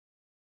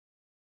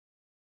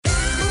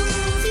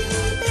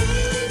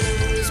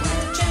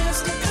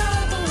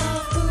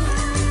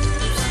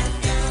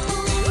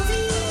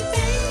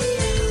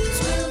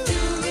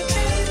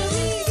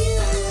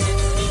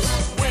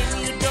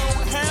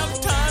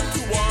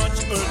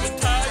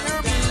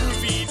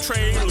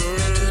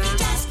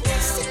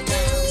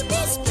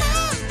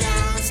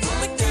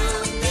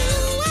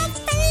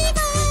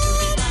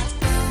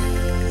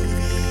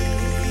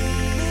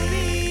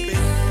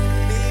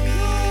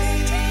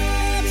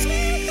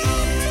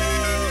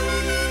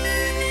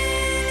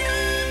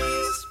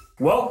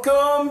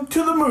Welcome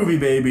to the Movie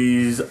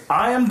Babies.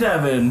 I am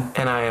Devin.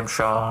 And I am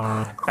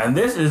Sean. And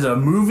this is a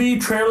movie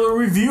trailer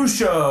review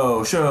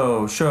show.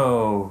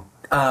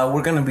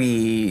 We're going to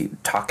be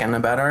talking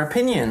about our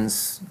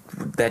opinions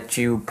that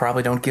you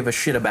probably don't give a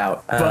shit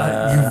about.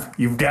 But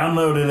you've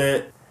downloaded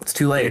it. It's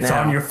too late It's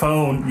now. on your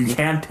phone. You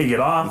can't take it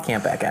off. You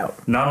can't back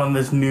out. Not on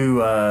this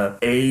new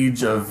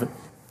age of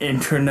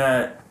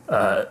internet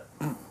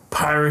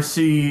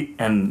piracy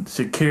and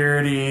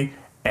security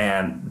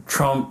and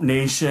Trump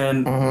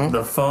Nation. Mm-hmm.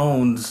 The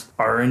phones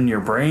are in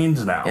your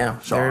brains now, Yeah,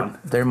 Sean.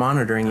 they're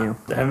monitoring you.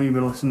 Haven't you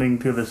been listening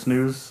to this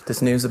news?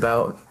 This news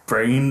about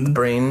Brain?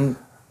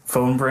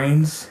 Phone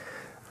brains?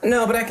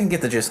 No, but I can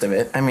get the gist of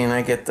it. I mean,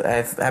 I've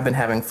been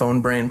having phone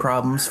brain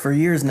problems for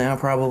years now,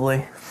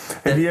 probably.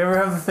 Have you ever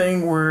have the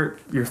thing where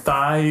your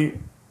thigh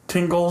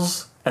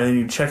tingles and then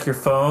you check your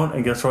phone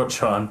and guess what,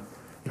 Sean?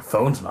 Your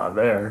phone's not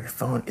there.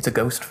 Phone. It's a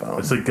ghost phone.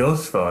 It's a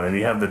ghost phone and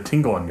you have the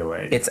tingle on your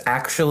leg. It's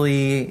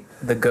actually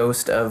the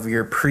ghost of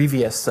your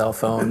previous cell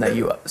phone that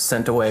you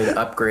sent away to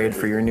upgrade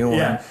for your new one.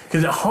 Yeah,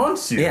 because it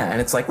haunts you. Yeah, and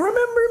it's like,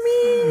 remember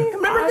me?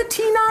 Remember the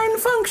T9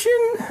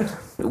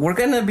 function? We're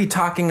going to be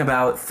talking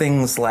about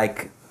things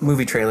like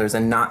movie trailers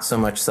and not so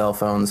much cell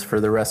phones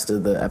for the rest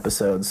of the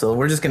episode. So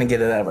we're just going to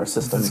get it out of our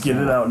system. Let's get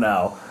it out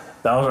now.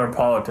 That was our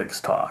politics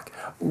talk.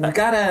 We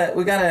got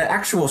an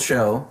actual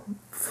show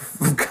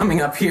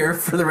coming up here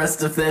for the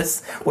rest of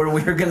this, where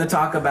we're going to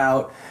talk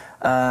about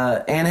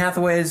Anne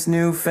Hathaway's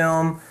new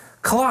film,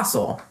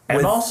 Colossal,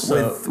 And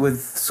also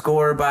with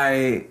score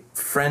by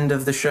friend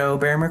of the show,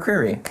 Bear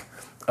McCreary.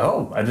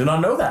 Oh, I did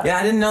not know that. Yeah,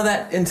 I didn't know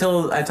that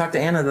until I talked to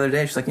Anna the other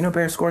day. She's like,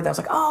 Bear scored that. I was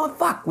like, oh,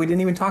 fuck, we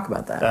didn't even talk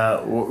about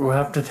that. We'll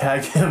have to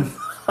tag him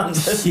on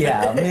this.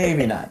 Yeah,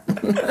 maybe not.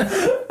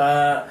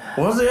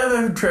 What was the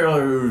other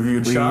trailer we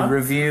reviewed, Sean? We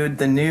reviewed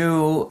the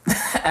new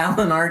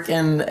Alan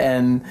Arkin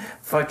and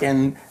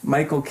fucking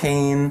Michael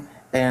Caine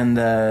and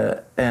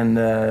why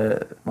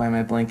am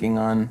I blanking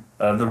on?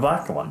 The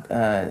black one.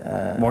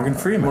 Morgan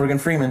Freeman. Morgan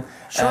Freeman.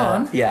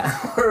 Sean?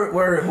 Yeah.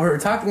 We're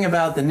talking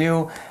about the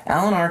new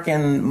Alan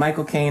Arkin,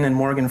 Michael Caine, and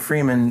Morgan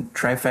Freeman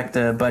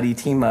trifecta buddy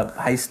team-up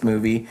heist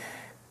movie,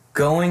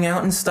 Going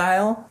Out in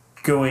Style?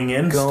 Going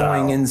in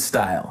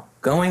style.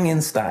 Going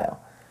in Style.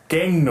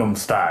 Gangnam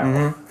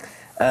Style.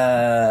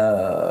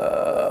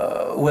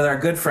 With our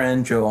good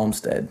friend Joe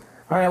Olmstead.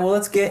 All right, well,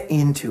 let's get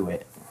into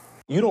it.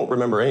 You don't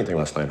remember anything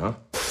last night, huh?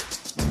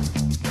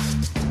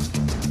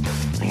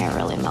 I got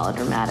really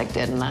melodramatic,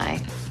 didn't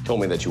I?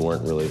 Told me that you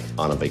weren't really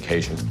on a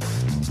vacation.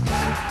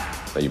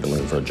 That you've been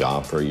looking for a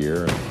job for a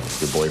year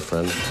and your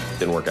boyfriend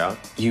didn't work out.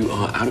 You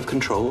are out of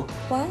control.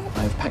 What?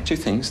 I've packed your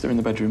things. They're in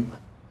the bedroom.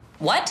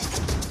 What?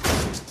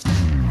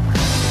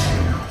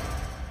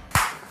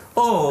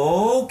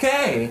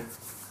 Okay.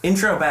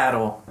 Intro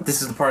battle.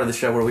 This is the part of the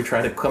show where we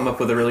try to come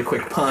up with a really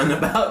quick pun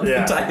about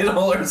the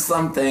title or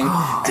something to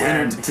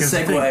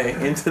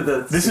segue into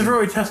the... This is where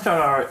we test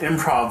out our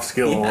improv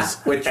skills.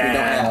 Which we don't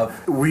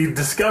have. We've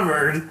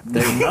discovered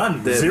there's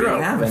none. We Zero.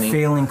 don't have any.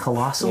 Failing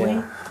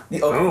colossally. Yeah.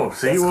 Oh,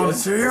 see,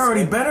 That's good. you're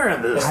already better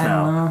at this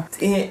now.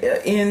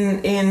 In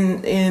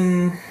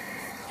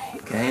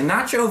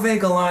Nacho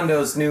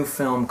Vegalando's new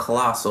film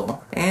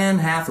Colossal, Anne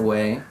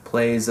Hathaway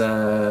plays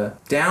a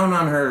down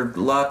on her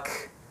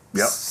luck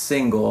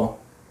single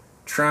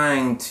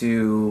trying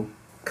to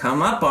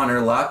come up on her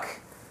luck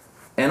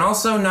and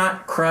also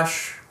not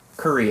crush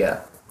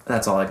Korea.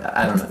 That's all I got.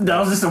 I don't know. That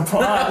was just a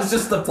plot. That was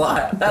just the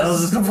plot. That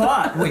was just a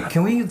plot. Wait,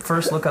 can we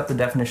first look up the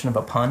definition of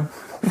a pun?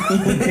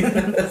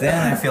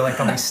 Then I feel like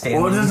I'll be staying.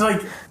 Well, it's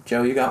like,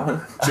 Joe, you got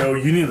one? Joe,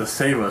 you need to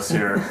save us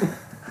here.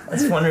 I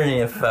was wondering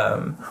if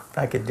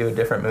I could do a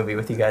different movie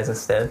with you guys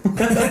instead.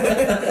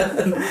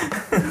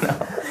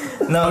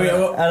 No, Okay,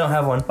 well- I don't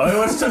have one. Okay,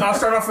 I'll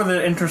start off with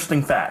an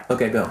interesting fact.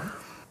 Okay, go.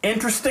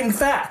 Interesting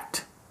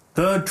fact.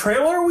 The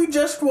trailer we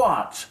just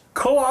watched,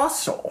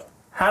 Colossal,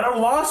 had a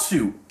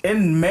lawsuit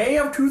in May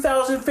of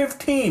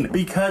 2015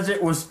 because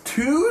it was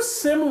too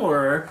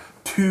similar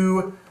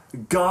to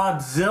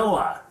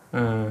Godzilla.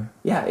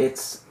 Yeah,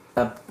 it's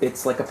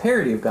like a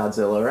parody of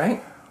Godzilla,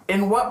 right?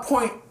 In what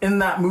point in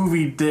that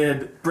movie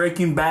did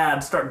Breaking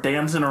Bad start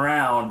dancing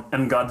around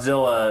and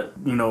Godzilla,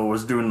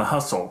 was doing the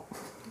hustle?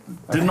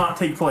 Did not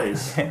take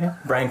place.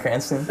 Bryan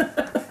Cranston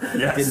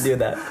Yes. didn't do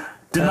that.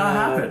 Did not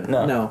happen.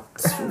 No.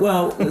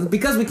 Well,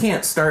 because we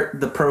can't start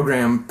the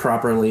program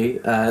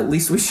properly, at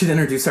least we should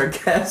introduce our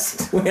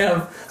guest. We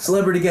have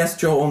celebrity guest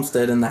Joe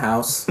Olmstead in the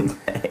house.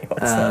 Hey,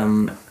 what's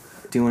up?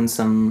 Doing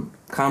some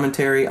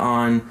commentary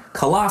on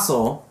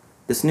Colossal,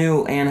 this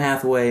new Anne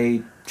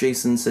Hathaway,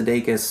 Jason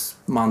Sudeikis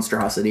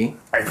monstrosity.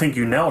 I think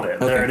you nailed it.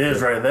 There it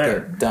is right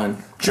there. Good,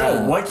 done.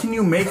 Joe, what can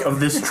you make of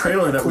this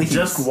trailer that we Please.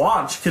 just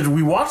watched? Because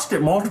we watched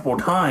it multiple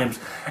times,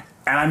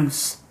 and I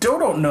still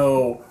don't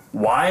know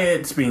why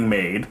it's being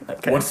made.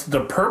 Okay. What's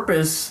the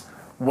purpose?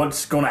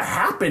 What's going to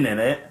happen in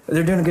it?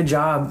 They're doing a good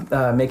job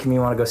making me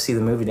want to go see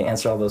the movie to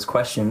answer all those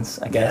questions,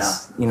 I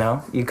guess. You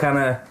kind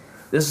of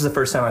This is the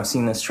first time I've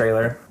seen this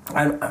trailer.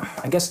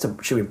 I guess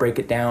should we break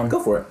it down?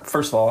 Go for it.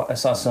 First of all, I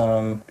saw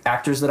some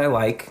actors that I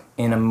like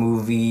in a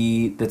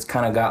movie that's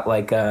kind of got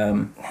like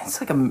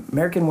it's like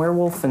American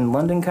Werewolf in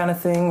London kind of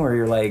thing, where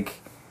you're like,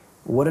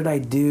 what did I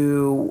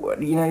do?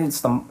 You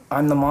know,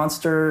 I'm the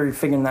monster. You're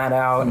figuring that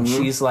out, and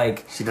she's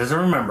like, She doesn't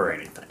remember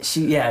anything.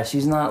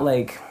 she's not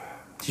like,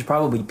 she's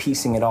probably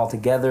piecing it all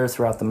together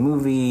throughout the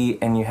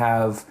movie, and you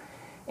have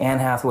Anne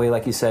Hathaway,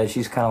 like you said,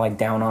 she's kind of like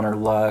down on her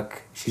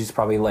luck. She's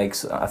probably like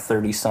a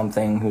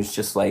 30-something who's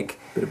just like...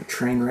 Bit of a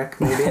train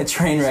wreck, maybe? A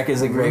train wreck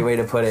is a great way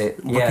to put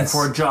it. Looking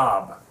for a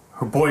job.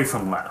 Her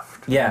boyfriend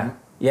left. Yeah,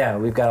 yeah,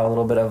 we've got a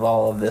little bit of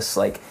all of this.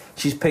 Like,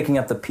 she's picking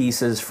up the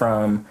pieces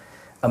from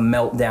a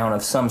meltdown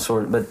of some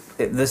sort, but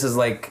this is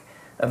like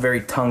a very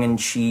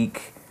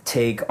tongue-in-cheek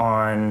take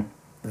on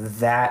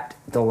that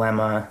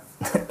dilemma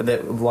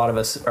that a lot of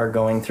us are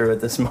going through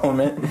at this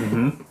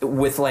moment.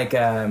 With like...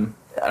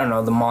 I don't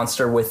know, the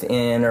monster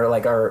within, or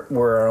like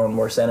we're our own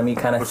worst enemy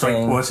kind of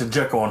thing. Like, it's a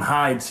Jekyll and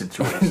Hyde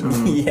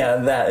situation. Yeah,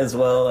 that as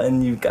well.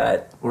 And you've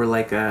got... Or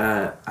like,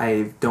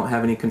 I don't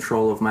have any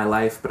control of my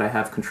life, but I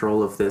have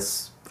control of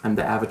this. I'm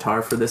the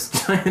avatar for this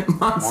giant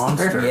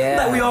monster. Yeah.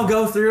 That we all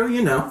go through,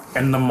 you know.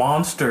 And the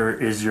monster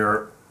is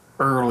your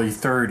early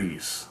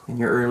 30s. In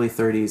your early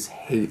 30s,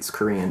 hates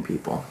Korean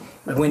people.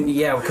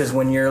 Because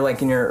when you're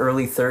like in your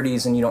early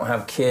 30s and you don't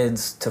have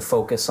kids to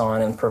focus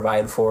on and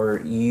provide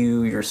for,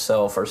 you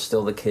yourself are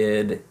still the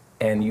kid,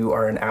 and you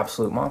are an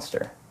absolute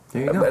monster.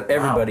 There you go. But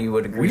everybody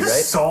would agree, We just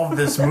right? solved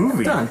this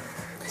movie. Done.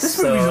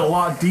 This movie's a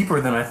lot deeper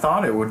than I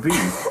thought it would be.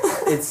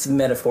 It's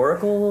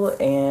metaphorical,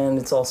 and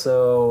it's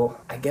also,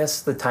 I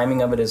guess the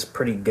timing of it is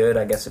pretty good.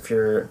 I guess if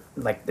they're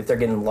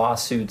getting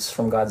lawsuits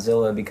from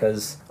Godzilla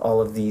because all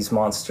of these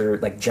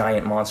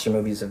giant monster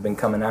movies have been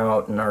coming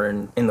out and are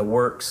in the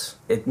works,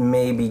 it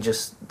may be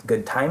just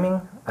good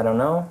timing, I don't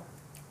know,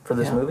 for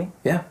this movie.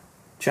 Yeah.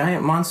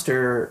 Giant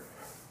monster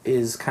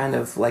is kind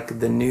of like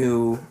the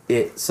new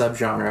It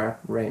subgenre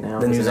right now.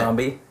 The new isn't it?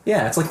 zombie.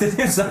 Yeah, it's like the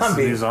new It's the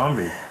zombie. new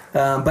zombie.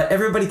 But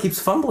everybody keeps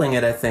fumbling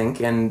it, I think,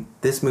 and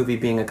this movie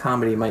being a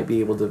comedy might be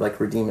able to like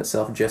redeem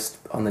itself just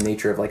on the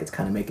nature of like it's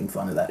kind of making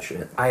fun of that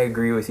shit. I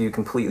agree with you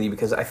completely,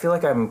 because I feel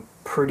like I'm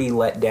pretty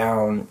let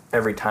down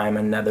every time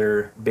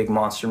another big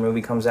monster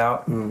movie comes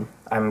out.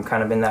 I'm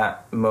kind of in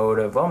that mode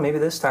of, well, maybe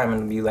this time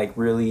it'll be like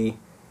really,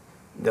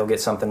 they'll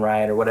get something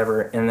right or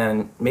whatever, and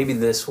then maybe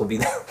this will be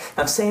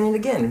I'm saying it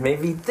again,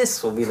 maybe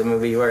this will be the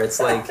movie where it's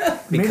like,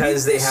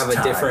 because they have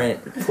a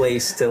different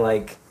place to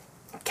like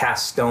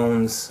cast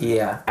stones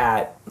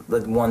at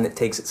the one that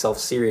takes itself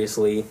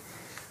seriously,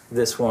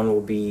 this one will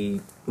be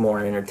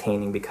more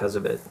entertaining because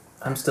of it.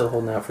 I'm still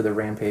holding out for the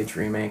Rampage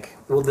remake.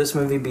 Will this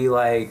movie be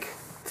like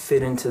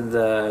fit into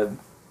the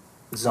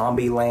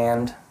zombie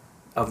land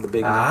of the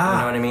big movie? You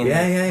know what I mean?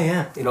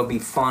 Yeah. It'll be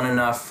fun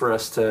enough for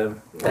us to...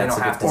 They That's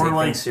don't a have to good take point.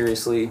 Or things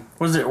seriously.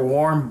 Was it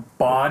Warm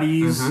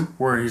Bodies,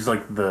 where he's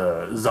like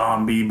the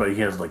zombie, but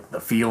he has like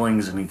the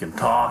feelings and he can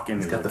talk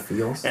and He's got the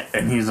feels.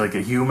 and he's like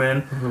a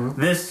human.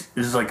 This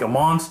is like a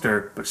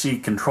monster, but she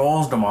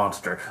controls the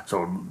monster,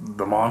 so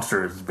the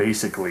monster is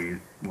basically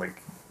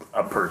like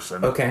a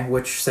person. Okay,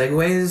 which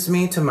segues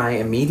me to my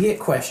immediate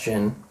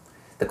question.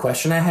 The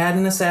question I had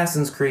in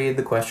Assassin's Creed,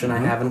 the question I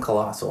have in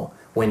Colossal.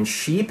 When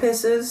she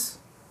pisses,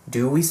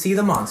 do we see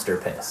the monster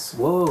piss?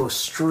 Whoa,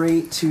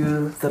 straight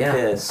to the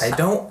piss. I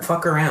don't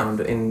fuck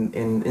around in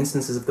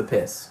instances of the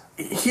piss.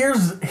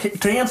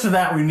 To answer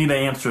that, we need to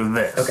answer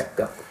this. Okay,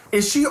 go.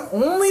 Is she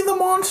only the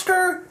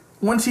monster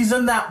when she's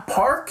in that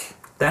park?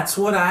 That's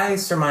what I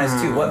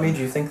surmised too. What made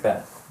you think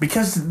that?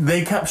 Because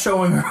they kept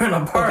showing her in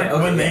a park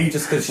when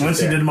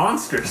she did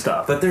monster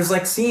stuff. But there's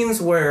like scenes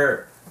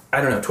where,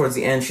 I don't know, towards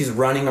the end she's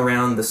running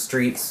around the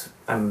streets,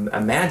 I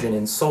imagine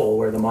in Seoul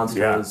where the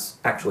monster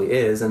actually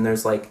is, and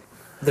there's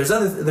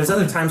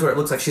other times where it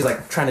looks like she's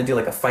like trying to do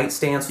like a fight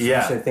stance.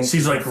 Yeah,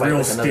 she's like fight, real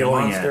like, another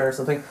stealing monster it. or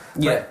something.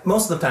 Yeah. But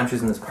most of the time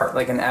she's in this park.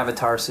 Like an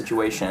Avatar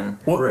situation.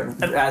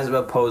 As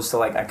opposed to,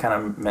 like, I kind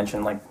of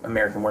mentioned, like,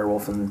 American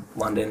Werewolf in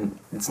London.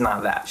 It's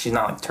not that. She's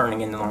not, like, turning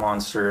into the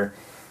monster.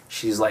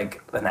 She's,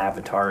 like, an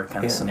Avatar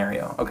kind of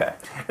scenario. Okay.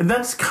 And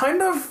that's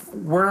kind of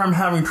where I'm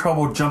having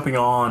trouble jumping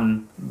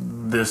on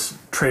this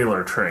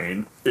trailer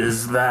train,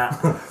 is that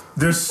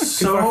there's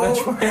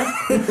so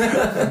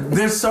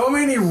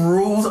many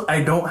rules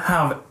I don't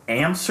have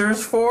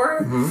answers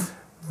for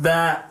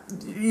that,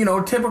 you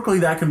know, typically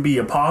that can be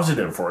a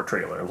positive for a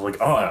trailer. It's like,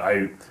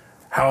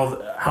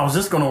 how's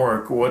this going to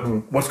work?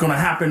 What's going to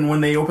happen when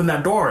they open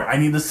that door? I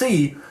need to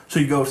see, so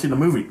you go see the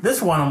movie.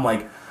 This one, I'm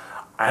like,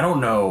 I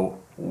don't know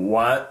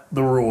what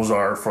the rules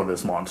are for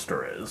this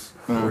monster is.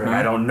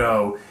 I don't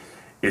know.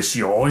 Is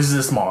she always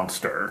this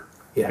monster?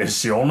 Yeah. Is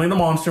she only the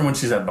monster when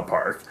she's at the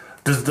park?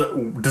 Does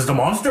the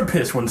monster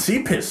piss when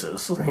she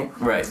pisses?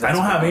 Right. I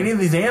don't have any of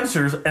these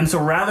answers, and so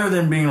rather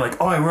than being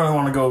like, oh, I really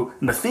want to go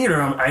in the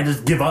theater, I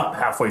just give up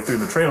halfway through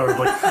the trailer. It's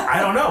like, I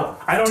don't know.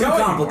 I don't know.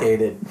 Too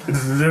complicated.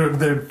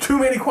 There are too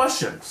many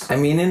questions. I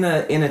mean, in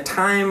a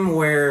time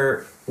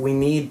where we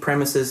need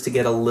premises to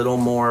get a little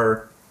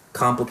more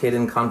complicated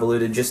and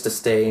convoluted just to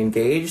stay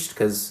engaged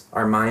because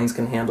our minds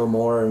can handle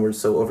more and we're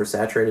so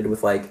oversaturated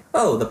with like,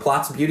 oh, the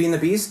plot's Beauty and the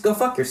Beast, go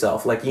fuck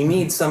yourself. Like you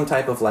need some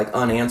type of like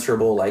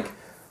unanswerable like,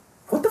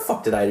 what the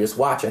fuck did I just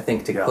watch? I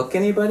think to hook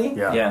anybody.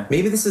 Yeah.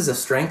 Maybe this is a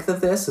strength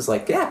of this. Is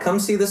like, yeah, come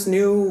see this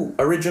new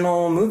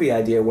original movie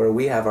idea where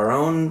we have our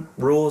own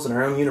rules and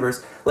our own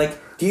universe. Like,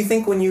 do you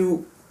think when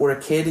you were a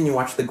kid and you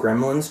watched the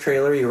Gremlins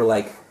trailer, you were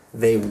like,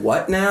 they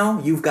what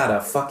now? You've got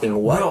a fucking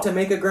what to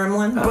make a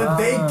gremlin? But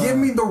they give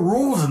me the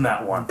rules in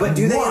that one. But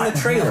do they in the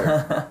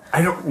trailer?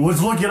 I don't.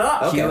 Let's look it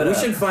up. Okay, we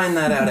should find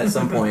that out at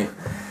some point.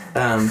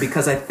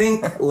 Because I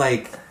think,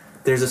 like,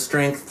 there's a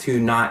strength to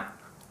not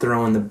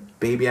throwing the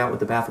baby out with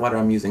the bathwater.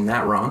 I'm using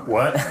that wrong.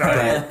 What?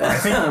 I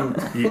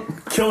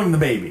think killing the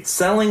baby.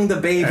 Selling the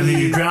baby. And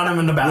then you drown him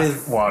in the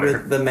bathwater.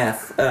 With the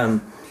meth.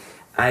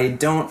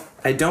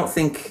 I don't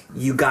think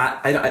you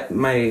got...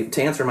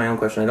 to answer my own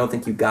question, I don't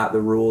think you got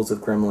the rules of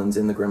Gremlins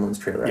in the Gremlins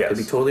trailer. I could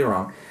be totally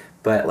wrong.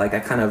 But, like,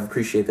 I kind of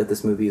appreciate that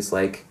this movie is,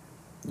 like,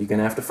 you're going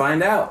to have to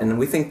find out. And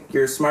we think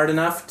you're smart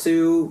enough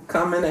to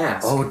come and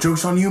ask. Oh,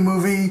 joke's on you,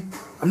 movie.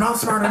 I'm not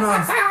smart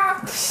enough.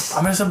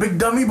 I'm just a big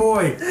dummy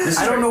boy.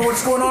 I don't know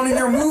what's going on in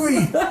your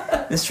movie.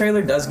 This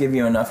trailer does give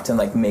you enough to,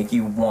 like, make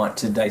you want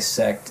to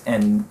dissect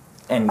and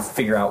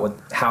figure out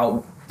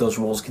how those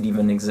rules could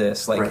even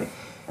exist. Like,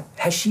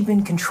 has she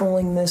been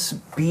controlling this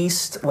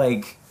beast,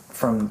 like,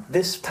 from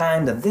this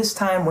time to this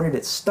time? When did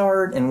it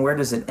start and where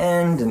does it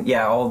end? And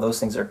yeah, all of those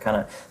things are kind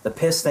of... The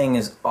piss thing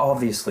is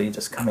obviously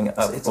just coming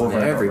up it's over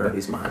on and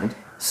everybody's over. mind.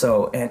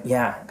 So, and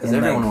yeah. Because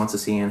everyone wants to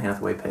see Anne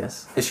Hathaway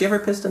piss. Has she ever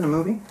pissed in a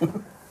movie?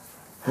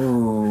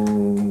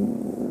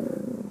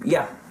 Ooh.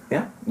 Yeah.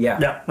 Yeah? Yeah.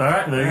 Yeah. All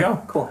right, there you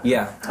go. Cool.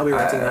 Yeah. I'll be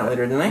writing that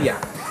later tonight.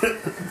 Yeah.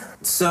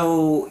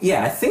 So,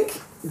 yeah, I think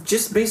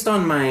just based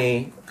on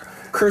my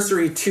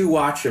cursory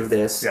watch of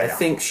this, I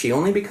think she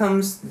only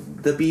becomes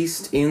the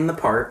Beast in the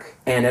park,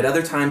 and at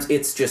other times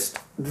it's just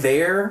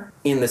there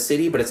in the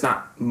city, but it's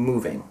not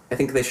moving. I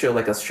think they show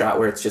like a shot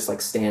where it's just like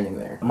standing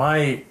there.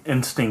 My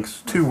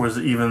instincts too was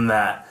even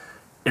that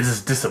it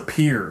just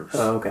disappears.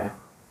 Oh, okay.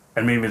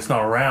 And maybe it's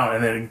not around,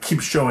 and then it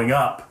keeps showing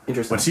up.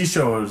 Interesting. When she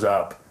shows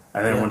up,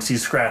 and then when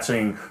she's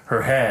scratching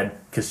her head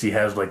because she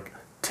has like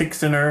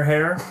ticks in her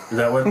hair. Is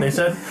that what they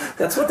said?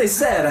 That's what they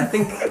said. I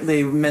think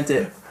they meant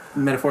it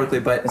metaphorically,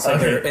 but it's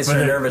like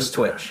her nervous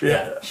twitch.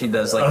 Yeah, she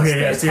does like.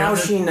 Okay, it's how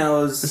she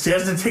knows. She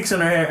has the ticks in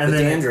her hair, and the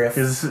then dandruff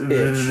is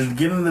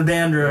getting the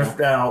dandruff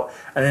out,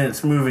 and then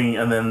it's moving,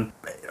 and then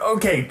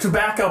to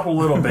back up a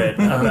little bit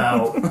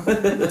about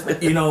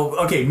maybe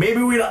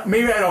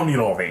I don't need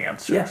all the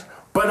answers,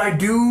 but I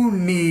do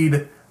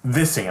need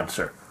this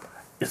answer.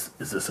 Is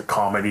this a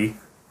comedy?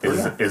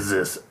 Is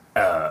this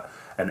an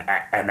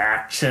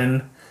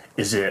action?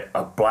 Is it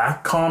a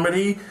black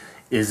comedy?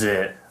 Is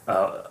it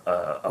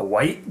a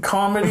white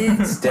comedy?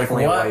 It's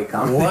definitely a white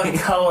comedy. What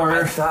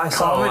color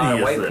comedy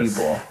is white this?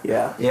 people.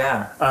 Yeah.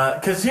 Yeah.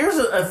 Because here's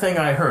a thing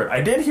I heard.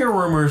 I did hear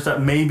rumors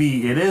that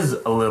maybe it is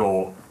a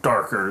little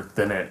darker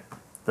than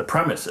the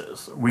premise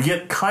is. We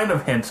get kind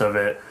of hints of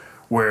it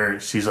where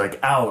she's like,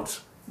 ouch,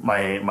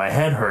 my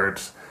head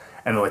hurts.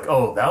 And they're like,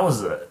 oh, that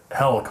was a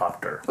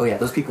helicopter. Oh, yeah,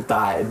 those people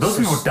died. Those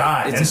people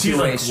died. And she's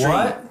like,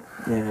 what?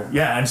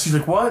 Yeah, and she's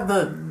like, what?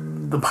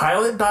 The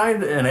pilot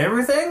died and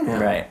everything?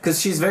 Yeah. Right.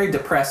 Because she's very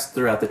depressed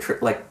throughout the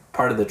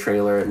part of the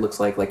trailer. It looks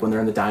like when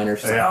they're in the diner,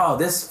 she's like, oh,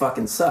 this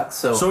fucking sucks.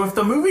 So if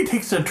the movie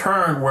takes a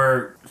turn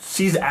where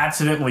she's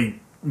accidentally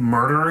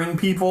murdering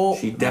people,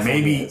 she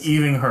definitely maybe is.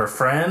 even her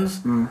friends,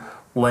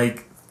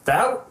 like,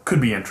 that could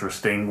be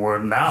interesting, where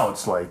now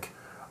it's like,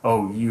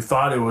 oh, you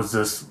thought it was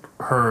this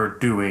her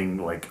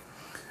doing, like,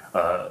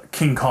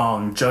 King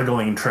Kong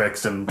juggling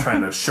tricks and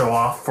trying to show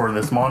off for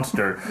this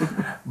monster,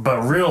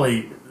 but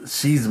really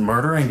she's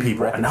murdering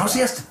people, and now she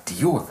has to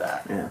deal with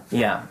that.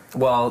 Yeah.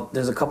 Well,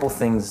 there's a couple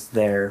things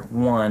there.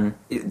 One,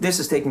 this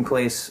is taking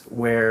place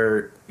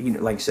where,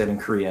 like you said, in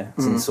Korea.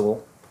 It's in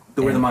Seoul.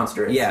 Where the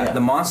monster is. Yeah,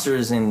 the monster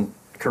is in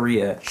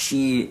Korea.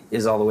 She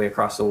is all the way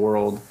across the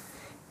world,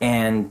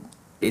 and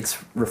it's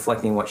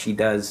reflecting what she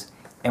does.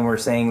 And we're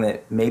saying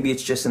that maybe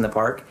it's just in the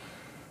park.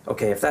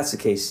 Okay, if that's the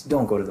case,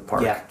 don't go to the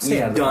park. Yeah, stay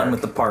you're out of the done park.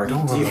 with the park.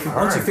 Don't go to the park.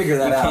 Once you figure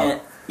that You out,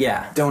 can't.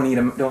 Yeah.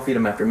 don't feed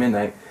them after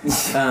midnight.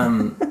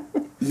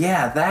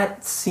 Yeah,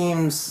 that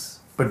seems.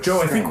 But Joe,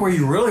 strange. I think where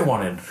you really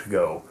wanted to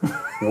go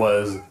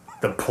was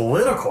the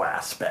political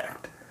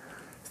aspect.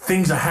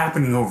 Things are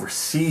happening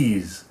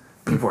overseas.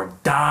 People are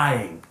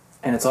dying.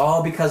 And it's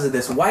all because of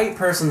this white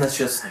person that's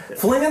just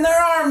flinging their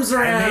arms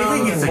around. And they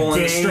think it's a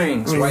Pulling the game.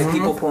 strings. White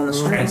people pulling the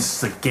And strings.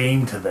 it's a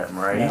game to them,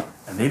 right? Yeah.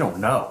 And they don't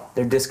know.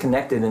 They're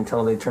disconnected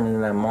until they turn into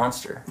that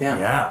monster.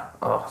 Yeah.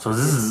 Oh, so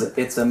this is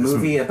It's a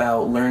movie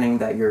about learning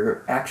that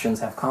your actions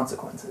have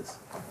consequences.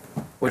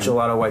 Which a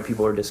lot of white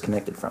people are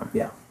disconnected from.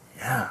 Yeah.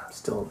 yeah.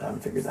 Still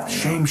haven't figured that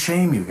one out.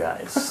 Shame, you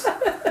guys.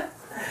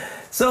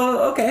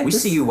 So, okay. We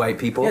see you, white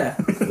people. Yeah.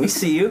 We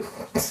see you.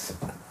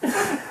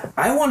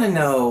 I want to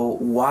know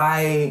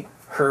why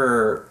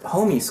her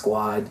homie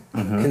squad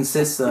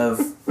consists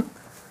of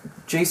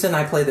Jason.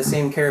 I play the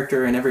same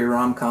character in every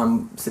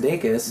rom-com,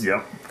 Sudeikis.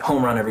 Yep.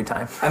 Home run every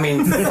time. I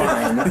mean,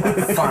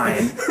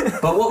 fine.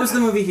 But what was the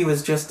movie he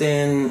was just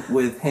in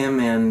with him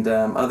and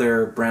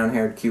other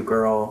brown-haired cute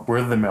girl?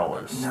 We're the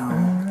Millers.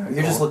 No,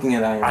 you're just looking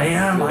at IMDb. I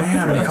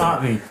am. You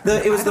caught me.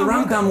 It was the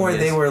rom-com where is.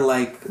 they were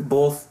like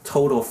both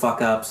total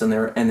fuck-ups and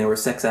they were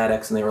sex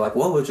addicts and they were like,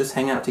 well, we'll just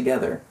hang out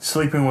together.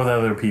 Sleeping with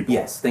other people.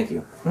 Yes, thank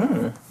you.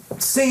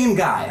 Same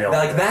guy. Yeah.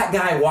 Like, that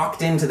guy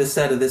walked into the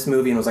set of this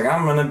movie and was like,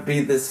 I'm gonna be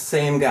this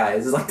same guy.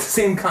 It's like the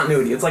same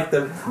continuity. It's like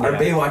our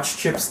Baywatch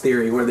Chips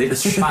theory where they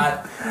just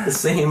shot the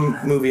same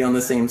movie on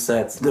the same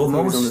sets. Both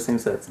movies on the same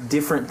sets.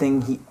 Different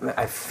thing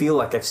I feel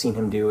like I've seen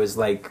him do is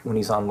like when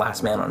he's on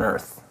Last Man on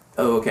Earth.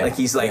 Oh, okay. Like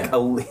he's like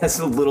he has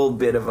a little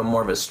bit of a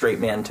more of a straight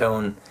man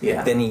tone.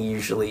 Yeah. Than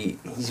he's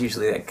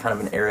usually like kind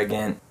of an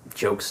arrogant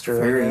jokester.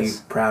 Very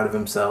proud of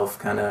himself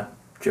kind of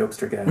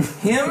jokester guy.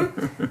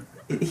 Him,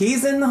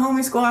 he's in the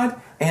Homie Squad,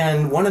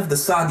 and one of the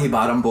Soggy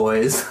Bottom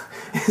boys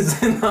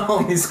is in the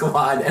Homie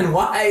Squad. And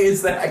why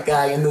is that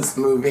guy in this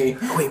movie?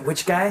 Wait,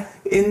 which guy?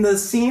 In the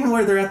scene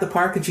where they're at the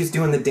park and she's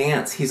doing the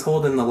dance, he's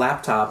holding the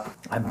laptop.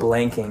 I'm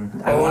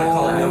blanking. I want to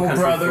call it No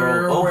Country brother,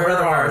 for Old where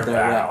Brother art Art.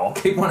 thou?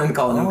 Keep wanting to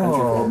call it No Country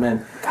for Old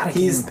Men. God, I can't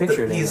He's even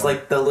picture it he's anymore.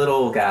 like the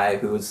little guy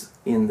who's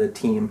in the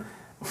team.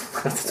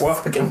 That's a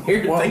fucking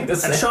weird thing to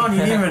say. And Sean, you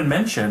didn't even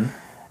mention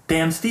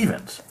Dan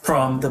Stevens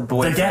from The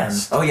boyfriend.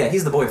 Guest. Oh yeah,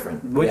 he's the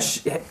boyfriend.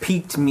 Which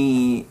piqued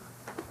me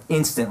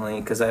instantly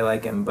because I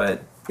like him,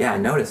 but Yeah, I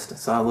noticed. I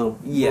saw a little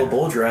Yeah.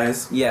 bulge your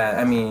eyes. yeah,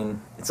 I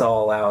mean, it's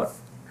all out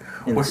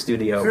in the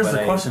studio. Here's but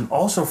the question.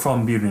 Also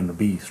from Beauty and the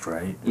Beast,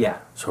 right? Yeah.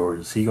 So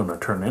is he going to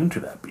turn into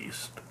that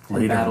beast And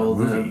later battle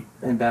in the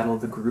movie? battle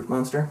the Groot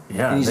monster.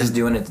 Yeah. And he's then- just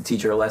doing it to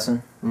teach her a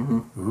lesson.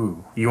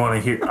 Ooh. You want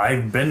to hear?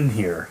 I've been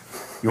here.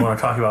 You want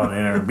to talk about an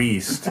inner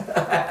beast? Look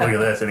at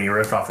this, and he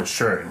ripped off his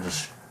shirt and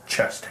just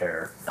chest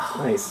hair,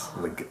 Nice.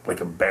 like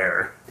a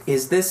bear.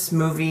 Is this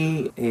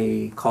movie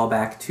a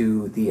callback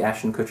to the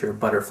Ashton Kutcher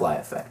Butterfly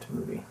Effect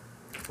movie?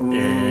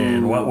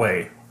 In what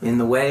way? In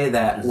the way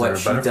that Is there what a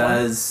she butterfly?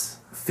 does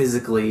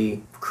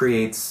physically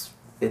creates.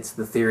 It's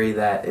the theory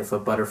that if a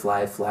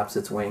butterfly flaps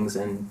its wings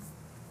in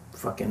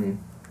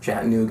fucking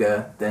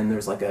Chattanooga, then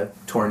there's like a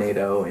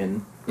tornado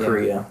in Yeah.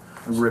 Korea.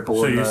 Ripple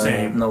So in, you're the,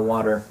 saying- in the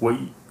water. What?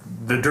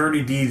 The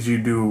dirty deeds you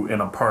do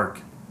in a park.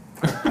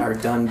 Are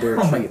done dirt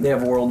Oh my, cheap. they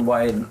have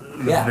worldwide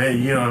Yeah.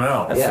 You don't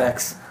know. Yeah.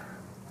 effects.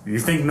 You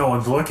think no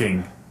one's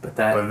looking, But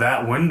but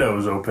that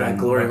window's open that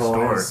glory next hole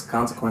door. has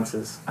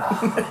consequences.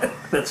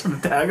 That's the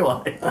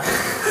tagline.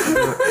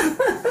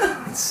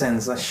 It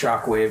sends a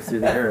shockwave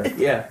through the earth.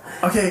 Yeah.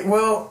 Okay,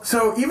 well,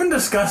 so even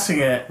discussing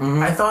it,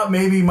 I thought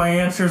maybe my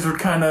answers would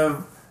kind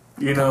of,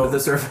 you know, To the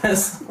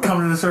surface. come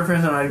to the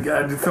surface and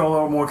I'd feel a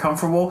little more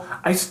comfortable.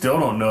 I still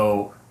don't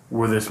know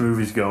where this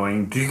movie's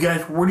going. Do you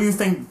guys, where do you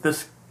think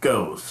this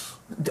goes?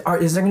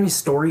 Is there gonna be a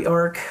story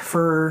arc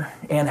for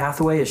Anne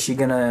Hathaway? Is she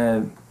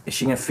gonna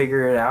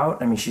figure it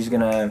out? I mean, she's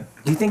gonna.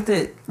 Do you think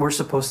that we're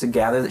supposed to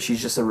gather that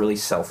she's just a really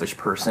selfish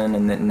person,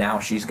 and that now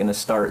she's gonna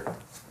start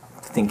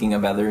thinking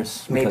of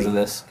others because Maybe. of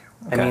this?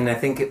 I mean, I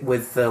think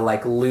with the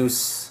like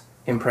loose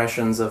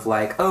impressions of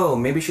like, oh,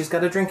 maybe she's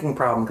got a drinking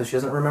problem because she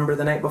doesn't remember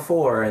the night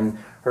before, and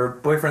her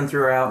boyfriend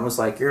threw her out and was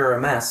like, "You're a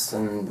mess,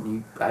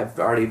 and I've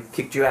already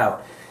kicked you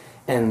out."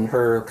 And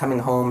her coming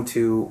home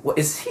to what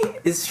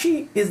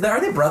are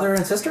they brother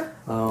and sister?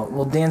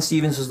 Well, Dan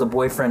Stevens is the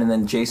boyfriend, and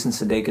then Jason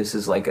Sudeikis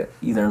is like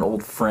either an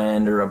old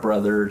friend or a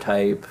brother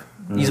type.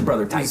 He's a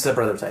brother type. He's a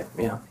brother type,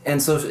 yeah.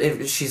 And so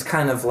if she's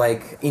kind of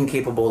like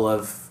incapable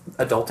of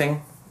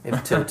adulting,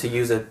 to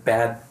use a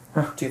bad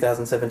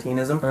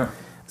 2017ism.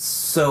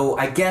 So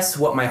I guess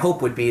what my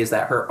hope would be is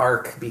that her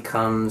arc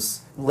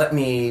becomes, let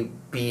me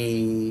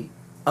be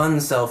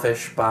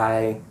unselfish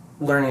by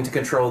learning to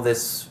control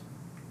this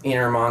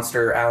inner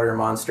monster, outer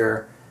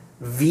monster,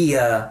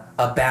 via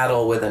a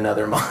battle with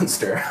another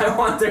monster. I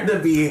want there to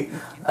be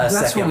a That's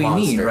second what we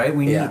monster. need, right?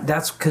 We Yeah. need.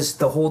 That's because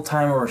the whole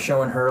time we're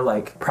showing her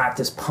like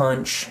practice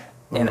punch,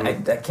 and I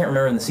can't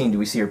remember in the scene. Do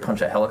we see her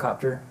punch a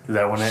helicopter? Is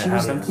that when it She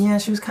was, happens? yeah,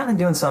 she was kind of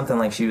doing something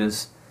like she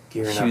was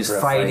Gearing she up was for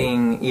a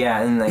fighting.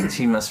 Yeah, and like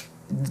she must.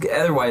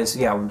 Otherwise,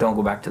 yeah, don't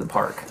go back to the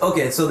park.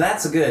 Okay, so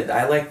that's good.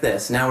 I like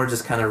this. Now we're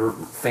just kind of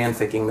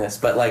fanficking this.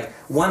 But, like,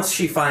 once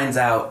she finds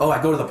out, oh,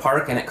 I go to the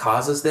park and it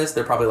causes this,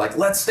 they're probably like,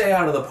 let's stay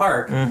out of the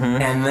park.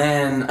 And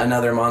then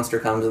another monster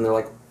comes and they're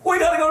like, we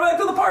gotta go back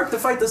to the park to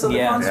fight this other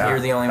Yeah, monster.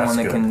 you're the only that's one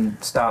that good.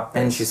 can stop.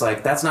 And this. she's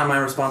like, that's not my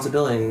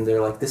responsibility. And they're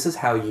like, this is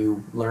how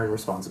you learn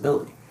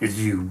responsibility.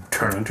 Is you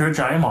turn into a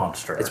giant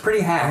monster. It's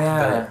pretty hacked,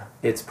 Yeah.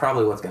 but it's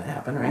probably what's gonna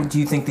happen, right? Do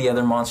you think the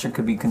other monster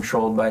could be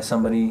controlled by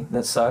somebody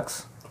that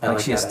sucks? I Like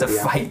like she has that to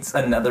idea. fight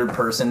another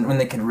person when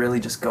they could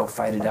really just go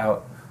fight it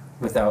out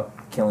without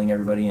killing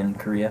everybody in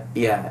Korea.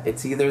 Yeah,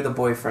 it's either the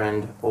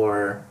boyfriend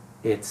or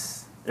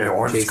it's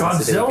Or it's Jason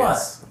Godzilla.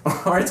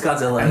 Sudeikis. Or it's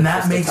Godzilla. And that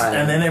It's just makes, a tie-in.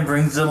 and then it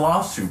brings the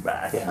lawsuit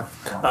back. Yeah.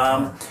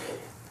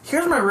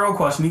 Here's my real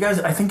question. You guys,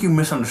 I think you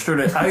misunderstood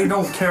it. I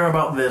don't care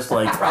about this,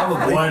 like,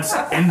 Probably. what's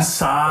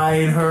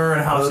inside her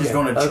and how she's Okay,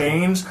 going to okay.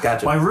 change.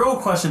 Gotcha. My real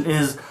question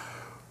is,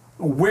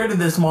 where did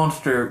this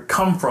monster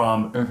come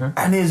from,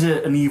 and is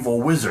it an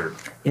evil wizard?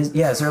 Is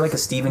there like a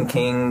Stephen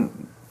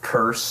King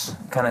curse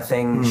kind of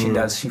thing she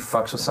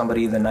fucks with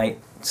somebody the night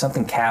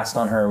something cast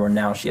on her where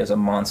now she has a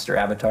monster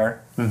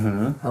avatar?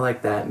 I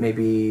like that.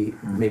 Maybe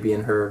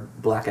in her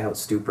blackout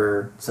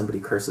stupor, somebody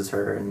curses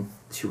her and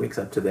she wakes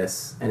up to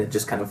this, and it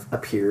just kind of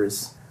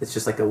appears. It's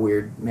just like a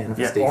weird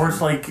manifestation. Yeah, or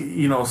it's like,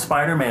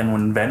 Spider-Man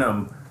when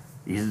Venom,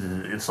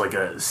 it's like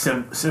a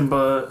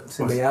Symbiote?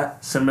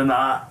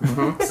 Symbiote.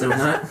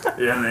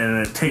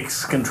 and it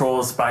takes control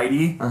of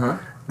Spidey.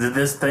 Did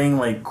this thing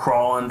like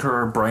crawl into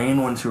her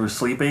brain when she was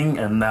sleeping,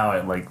 and now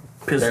it like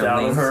pissed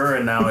out of her,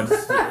 and now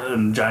it's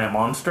a giant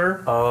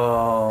monster?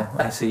 Oh,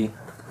 I see.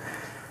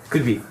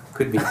 Could be.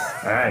 All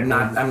right.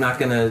 I'm not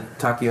gonna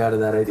talk you out of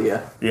that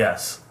idea.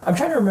 Yes. I'm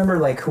trying to remember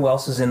like who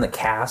else is in the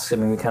cast. I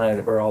mean, we kind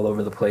of are all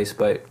over the place,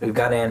 but we've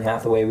got Anne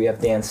Hathaway. We have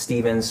Dan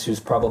Stevens, who's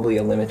probably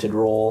a limited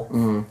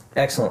role.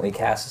 Excellently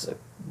cast as a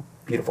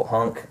beautiful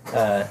hunk.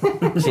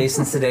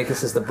 Jason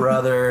Sudeikis is the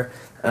brother.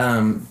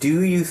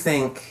 Do you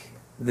think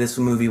this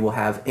movie will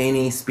have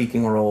any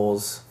speaking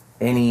roles,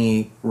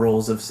 any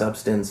roles of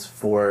substance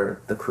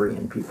for the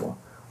Korean people,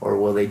 or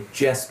will they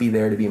just be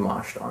there to be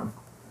moshed on?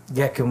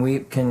 Yeah,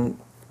 can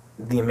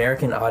the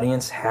American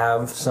audience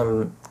have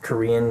some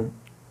Korean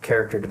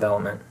character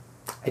development?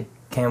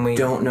 Can we?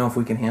 Don't know if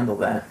we can handle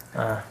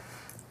that.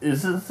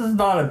 This is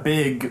not a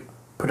big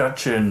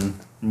production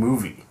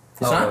movie.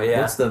 It's not.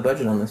 Yeah. What's the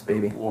budget on this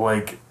baby?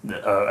 Like,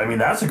 I mean,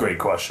 that's a great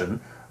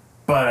question.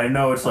 But I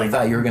know it's like... I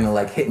thought you were going to,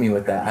 like, hit me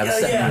with that.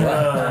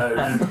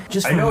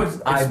 Just I know it's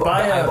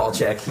by a eyeball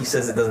check. He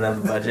says it doesn't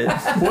have a budget.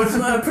 Well,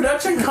 the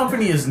production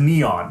company is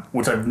Neon,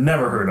 which I've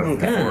never heard of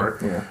before.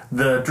 Yeah.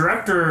 The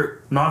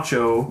director,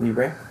 Nacho...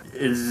 Libre?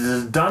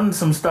 Is done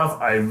some stuff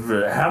I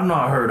have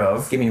not heard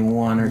of. Give me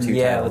one or two.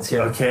 Yeah, let's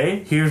hear it.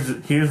 Okay,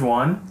 here's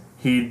one.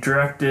 He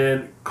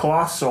directed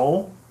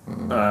Colossal,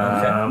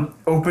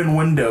 Open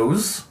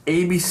Windows,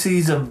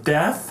 ABCs of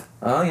Death.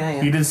 Oh,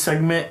 yeah. He did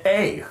segment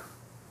A.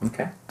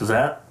 Okay. Does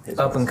that?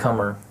 Up and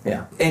comer.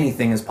 Yeah.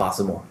 Anything is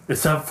possible.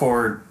 Except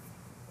for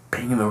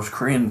paying those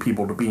Korean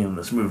people to be in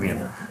this movie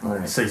and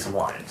say some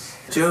lines.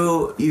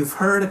 Joe, you've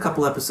heard a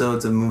couple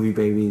episodes of Movie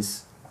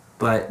Babies,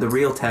 but the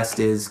real test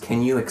is,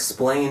 can you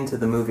explain to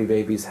the Movie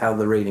Babies how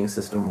the rating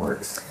system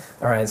works?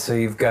 All right, so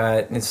you've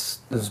got, it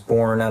was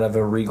born out of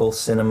a Regal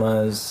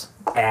Cinemas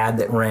ad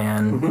that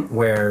ran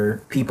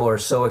where people are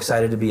so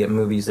excited to be at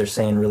movies, they're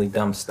saying really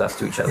dumb stuff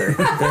to each other.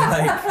 They're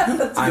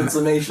like,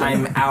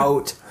 I'm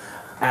out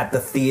at the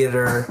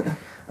theater.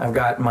 I've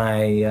got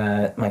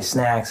my my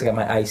snacks. I got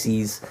my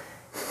ices,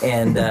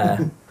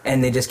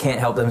 and they just can't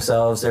help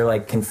themselves. They're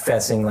like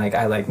confessing, like,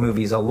 I like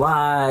movies a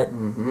lot.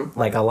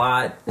 Like a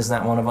lot. Isn't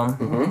that one of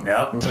them?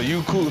 Yep. So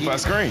you cool if I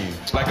scream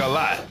like a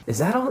lot? Is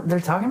that all they're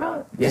talking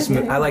about? Yeah.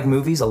 I like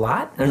movies a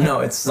lot. Or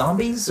no, it's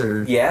zombies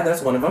or yeah,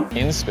 that's one of them.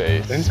 In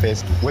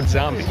space with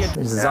zombies.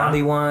 there's a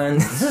zombie one.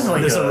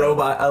 Like there's a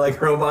robot. I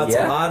like robots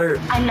a lot. Or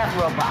I love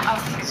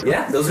robots.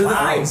 Yeah, those are the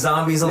I like things.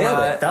 zombies a Nailed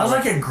lot. it. That was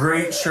like a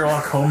great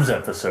Sherlock Holmes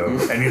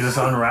episode, and you just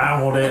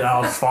unraveled it. And I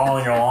was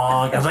following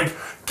along. I was like,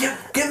 "Get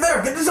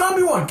there! Get the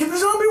zombie one! Get the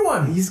zombie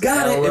one!" He's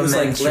got it. It was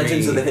like Elementary.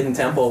 Legends of the Hidden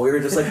Temple. We were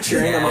just like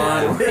cheering him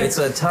on. It's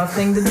a tough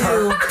thing to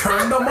do.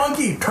 Turn the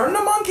monkey! Turn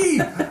the monkey!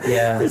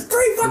 Yeah. There's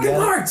 3 fucking You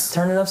gotta parts.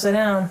 Turn it upside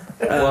down.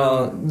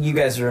 Well, you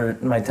guys are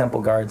my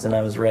temple guards, and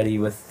I was ready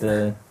with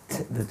the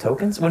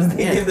tokens. What did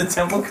they give the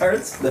temple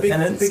guards? The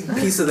pennants. Big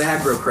piece of the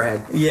aggro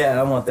crag. Yeah,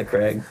 I want the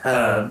Craig.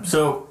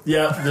 So,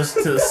 yeah, just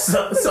to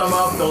sum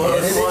up, the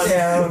lowest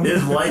one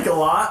is Like a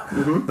Lot.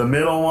 The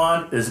middle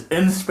one is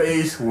In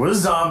Space with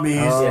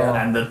Zombies.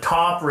 And the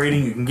top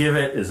rating you can give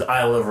it is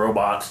I Love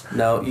Robots.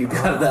 No, you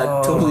got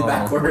that totally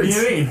backwards. What do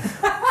you mean?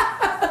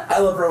 I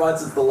Love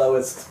Robots is the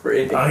lowest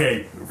rating.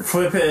 Okay,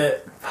 flip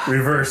it,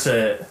 reverse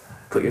it.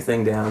 Put your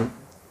thing down.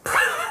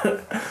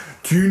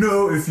 Do you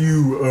know if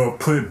you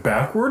put it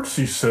backwards,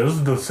 she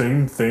says the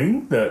same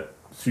thing that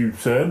she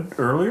said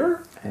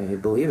earlier? I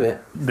believe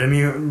it. Then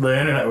the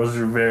internet was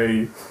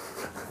very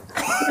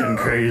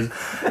crazy.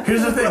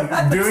 Here's the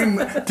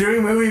thing: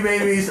 doing Movie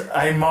Babies,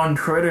 I'm on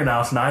Twitter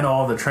now, so I know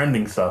all the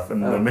trending stuff.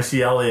 And the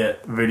Missy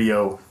Elliott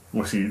video,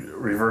 where she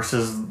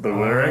reverses the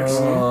lyrics.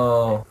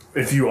 Oh.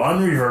 If you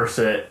unreverse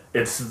it,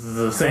 it's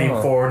the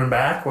same forward and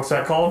back. What's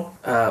that called?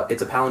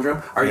 It's a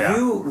palindrome. Are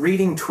you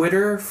reading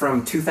Twitter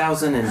from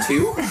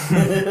 2002?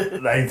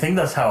 I think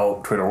that's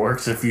how Twitter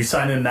works. If you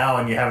sign in now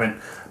and you haven't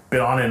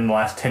been on it in the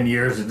last 10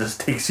 years, it just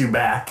takes you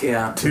back to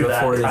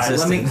before it that time.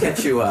 Let me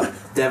catch you up.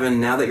 Devin,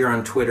 now that you're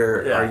on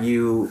Twitter, are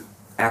you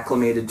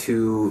acclimated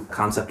to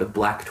concept of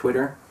Black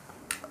Twitter?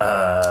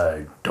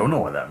 Don't know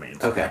what that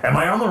means. Okay. Am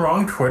I on the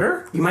wrong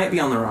Twitter? You might be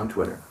on the wrong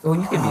Twitter. Well,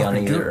 you could be on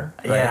either.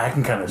 Yeah, I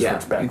can kind of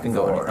switch back. You can and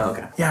go forth. on.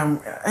 Okay.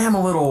 Yeah, I am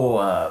a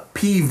little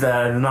peeved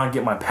that I did not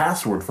get my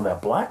password for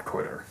that Black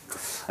Twitter.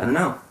 I don't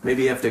know.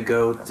 Maybe you have to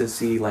go to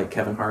see like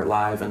Kevin Hart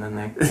live, and then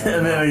they.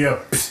 And then you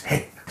go,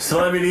 hey,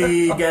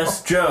 celebrity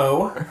guest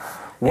Joe,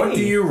 what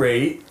do you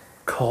rate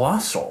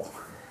Colossal?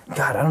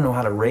 God, I don't know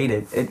how to rate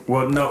it.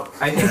 Well, no.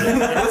 I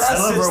I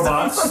love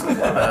robots.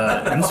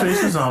 In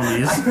Space with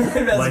Zombies.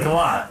 Like a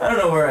lot. I don't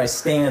know where I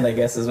stand, I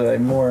guess, is what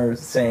I'm more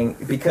saying.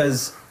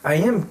 Because I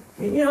am,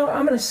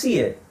 I'm going to see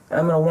it.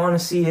 I'm going to want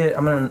to see it.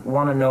 I'm going to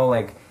want to know,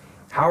 like,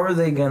 how are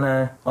they going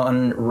to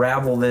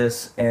unravel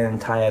this and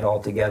tie it all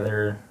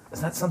together? Is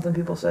that something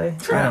people say?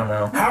 Sure. I don't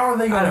know. How are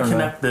they going to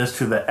connect this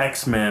to the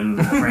X-Men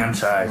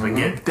franchise and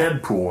get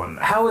Deadpool in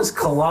there? How is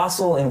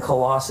Colossal and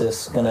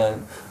Colossus going to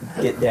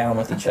get down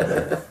with each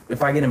other?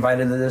 If I get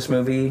invited to this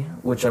movie,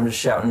 which I'm just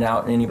shouting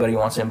out, and anybody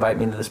wants to invite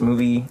me to this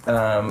movie,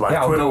 I'll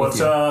go with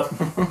you.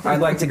 Up?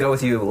 I'd like to go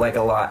with you, like,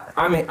 a lot.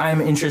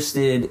 I'm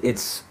interested.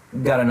 It's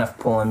got enough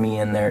pulling me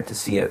in there to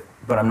see it,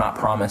 but I'm not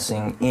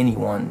promising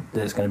anyone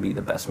that it's going to be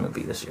the best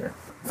movie this year.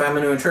 If I'm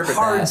going to interpret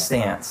Hard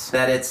stance.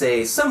 that it's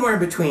a somewhere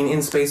between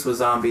In Space with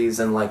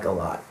Zombies and Like a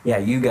Lot. Yeah,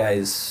 you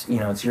guys,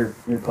 it's your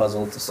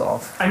puzzle to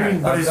solve. I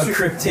mean, but a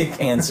cryptic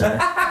answer.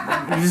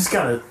 You just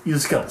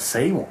gotta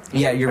say one.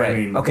 Yeah, you're right. I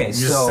mean, Okay, you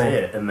so just say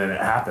it and then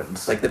it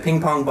happens. Like the ping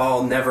pong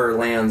ball never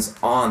lands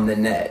on the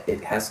net.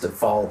 It has to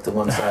fall to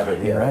one side or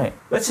the you're other. right.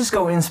 Let's just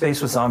go In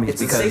Space with Zombies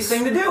It's because a safe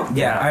thing to do.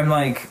 Yeah, I'm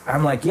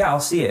like, yeah, I'll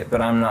see it,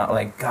 but I'm not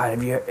like, God,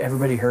 have you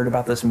everybody heard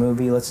about this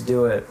movie? Let's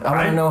do it. I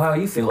want to know how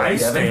you feel. I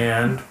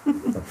Devin.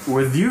 stand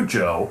with you,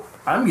 Joe.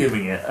 I'm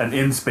giving it an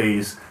In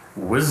Space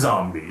with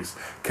Zombies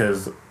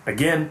because,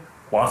 again,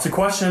 lots of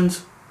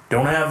questions.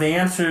 Don't have the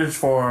answers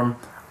for them.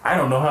 I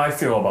don't know how I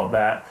feel about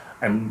that.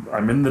 I'm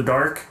in the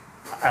dark.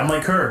 I'm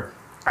like her.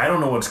 I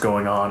don't know what's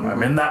going on.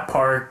 I'm in that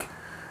park.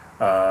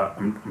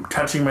 I'm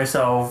touching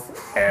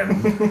myself,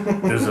 and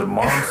there's a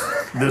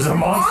monster. There's a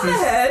monster. On the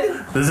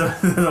head. There's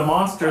a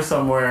monster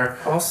somewhere.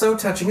 Also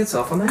touching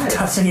itself on the head.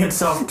 Touching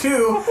itself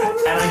too,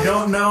 and I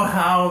don't know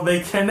how they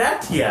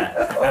connect yet,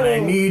 and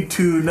I need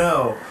to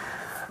know.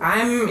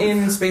 I'm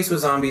in Space with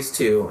Zombies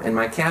too, and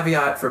my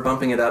caveat for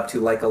bumping it up to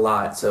Like a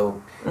Lot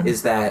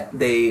is that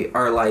they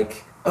are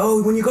like,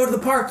 oh, when you go to the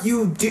park,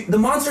 the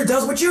monster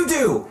does what you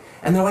do,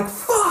 and they're like,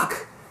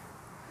 fuck.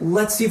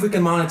 Let's see if we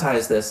can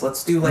monetize this.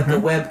 Let's do like a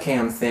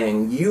webcam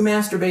thing. You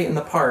masturbate in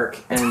the park,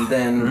 and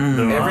then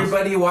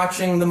everybody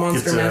watching the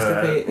monster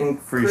masturbate in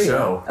free Korea.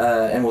 show.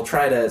 And we'll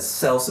try to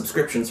sell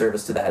subscription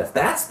service to that. If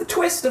that's the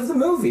twist of the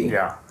movie,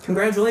 Yeah.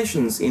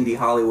 Congratulations, indie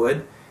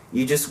Hollywood.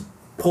 You just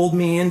pulled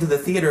me into the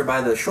theater by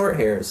the short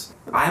hairs.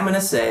 I'm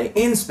gonna say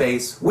In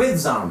Space with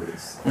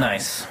Zombies.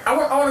 Nice. I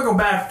want to go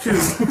back to.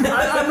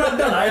 I'm not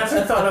done. I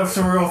actually thought of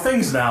some real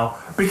things now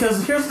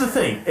because here's the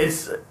thing.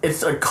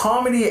 It's a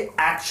comedy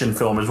action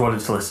film is what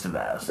it's listed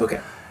as. Okay.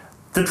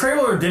 The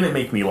trailer didn't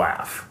make me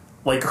laugh.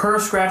 Like her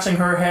scratching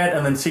her head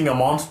and then seeing a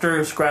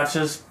monster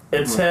scratches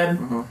its head.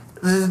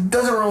 It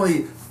doesn't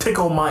really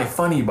tickle my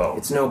funny bone.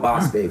 It's no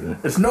Boss Baby.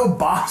 It's no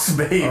Boss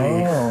Baby.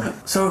 Oh.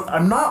 So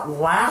I'm not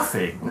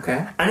laughing.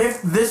 Okay. And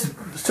if this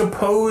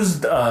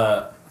supposed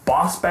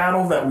boss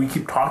battle that we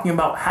keep talking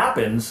about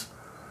happens,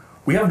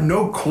 we have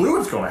no clue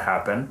it's going to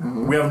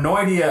happen. We have no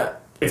idea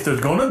if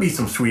there's going to be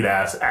some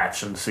sweet-ass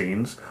action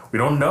scenes. We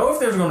don't know if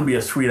there's going to be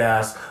a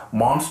sweet-ass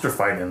monster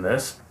fight in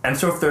this. And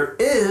so if there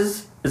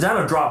is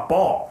that a drop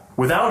ball?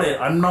 Without it,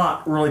 I'm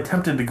not really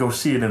tempted to go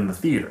see it in the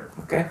theater.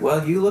 Okay.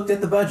 Well, you looked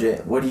at the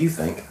budget. What do you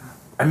think?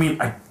 I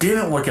mean, I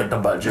didn't look at the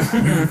budget.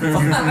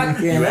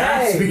 You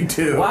asked me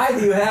to. Why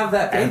do you have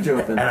that page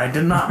open? And I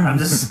did not. I'm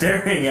just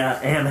staring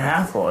at Anne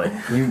Hathaway.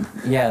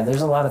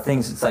 There's a lot of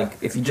things. It's like,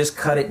 if you just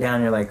cut it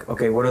down, you're like,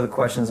 okay, what are the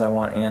questions I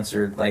want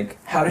answered?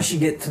 Like, how does she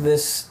get to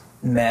this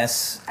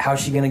mess?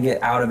 How's she going to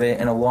get out of it?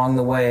 And along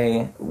the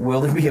way,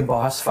 will there be a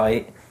boss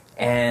fight?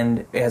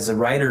 And as a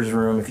writer's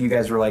room, if you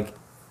guys were like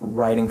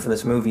writing for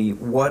this movie,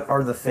 what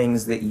are the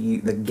things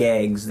the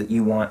gags that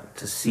you want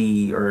to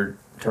see or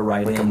to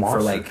write Like a in for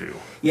monster like, do.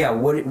 yeah,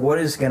 what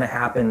is going to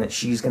happen that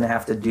she's going to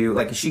have to do?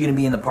 Like, is she going to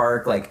be in the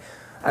park? Like,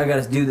 I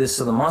got to do this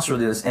so the monster will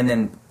do this, and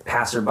then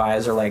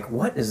passerbys are like,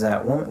 "What is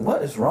that woman?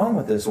 What is wrong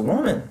with this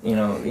woman?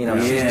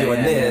 She's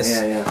doing this,"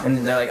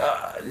 and they're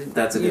like,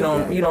 That's a you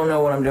good gag. you don't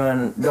know what I'm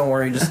doing. Don't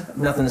worry, just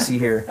nothing to see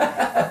here."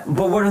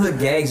 But what are the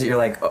gags that you're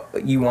like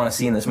you want to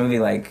see in this movie?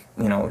 Like,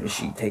 is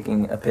she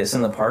taking a piss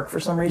in the park for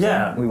some reason?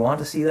 Yeah. We want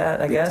to see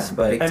that, I guess.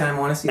 But Big time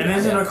want to see And that.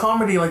 is it a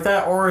comedy like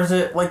that, or is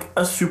it like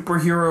a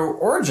superhero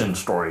origin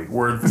story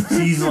where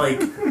he's like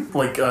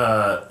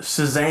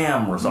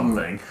Shazam or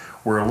something,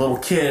 where a little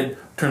kid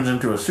turns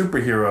into a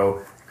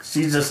superhero?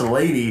 She's just a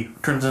lady,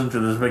 turns into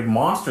this big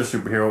monster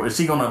superhero. Is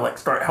he gonna like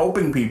start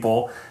helping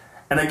people?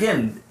 And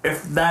again,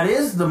 if that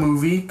is the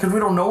movie, because we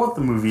don't know what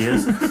the movie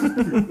is,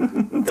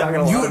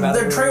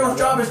 the trailer's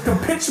job is to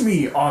pitch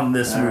me on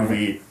this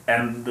movie.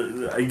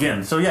 And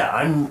again, so yeah,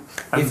 I'm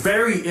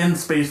very in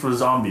space with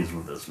zombies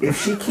with this movie.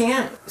 If she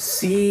can't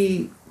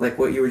see, like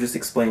what you were just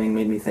explaining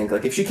made me think,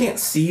 like if she can't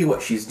see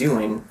what she's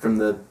doing from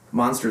the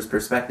monster's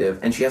perspective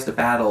and she has to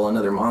battle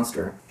another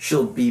monster,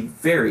 she'll be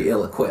very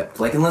ill-equipped.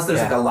 Like unless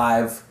there's like a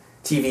live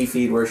TV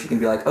feed where she can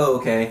be like, oh,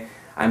 okay,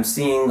 I'm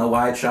seeing a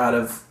wide shot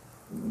of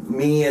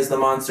me as the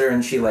monster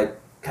and she like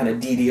kind of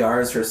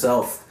DDRs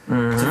herself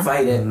to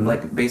fight it,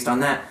 like based on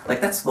that.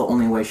 Like that's the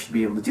only way she'd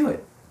be able to do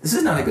it. This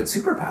is not a good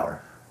superpower.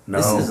 No.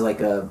 This is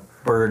like a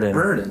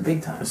burden.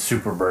 Big time. A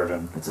super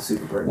burden. It's a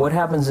super burden. What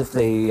happens if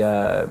they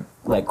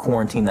like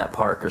quarantine that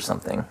park or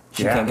something?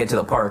 She Yeah. can't get to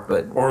the park,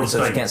 but Or so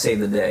like- she can't save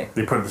the day.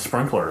 They put the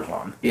sprinklers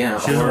on. Yeah,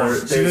 She doesn't or want,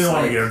 she there's, doesn't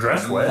want like, to get her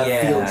dress wet. A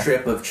Yeah. field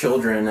trip of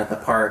children at the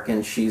park,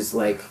 and she's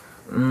like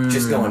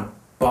just going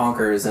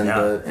bonkers, and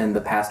Yeah.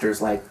 the pastor's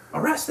like,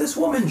 arrest this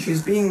woman,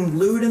 she's being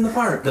lewd in the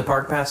park. The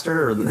park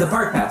pastor or The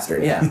park pastor,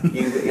 yeah.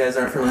 You guys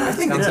aren't familiar with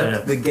this concept?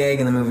 Yeah. The gag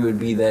in the movie would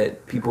be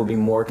that people would be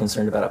more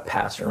concerned about a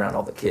pastor around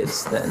all the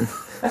kids than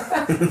And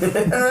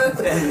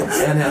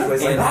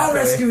Hathaway's like, And I'll Hathaway.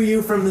 rescue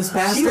you from this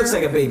pastor. he looks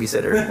like a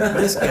babysitter.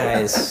 This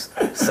guy's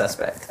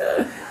suspect.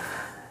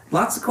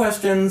 Lots of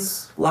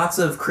questions, lots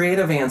of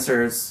creative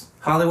answers.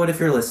 Hollywood, if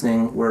you're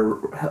listening, we're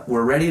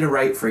ready to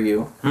write for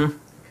you.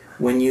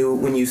 When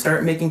you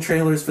start making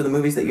trailers for the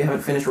movies that you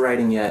haven't finished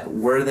writing yet,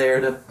 we're there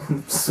to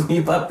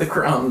sweep up the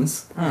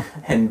crumbs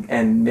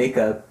and make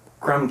a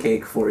crumb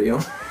cake for you.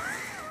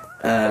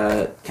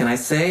 Can I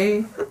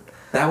say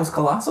that was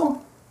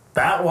colossal?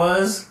 That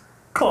was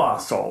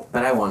colossal.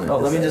 But I wanted. Oh,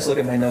 to let me say just look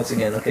at my notes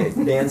again. Okay,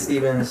 Dan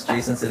Stevens,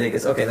 Jason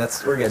Sudeikis. Okay,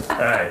 we're good. All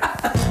right.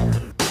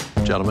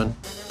 Gentlemen,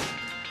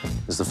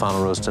 this is the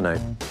final roast tonight.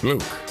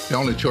 Luke, the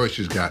only choice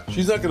she's got.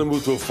 She's not gonna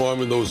move to a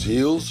farm in those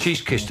heels.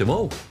 She's kissed them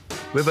all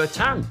with her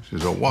tongue.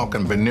 She's a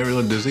walking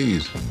venereal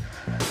disease.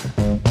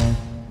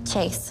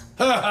 Chase.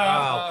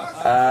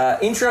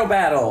 intro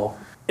battle.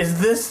 Is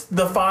this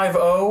the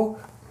 5-0?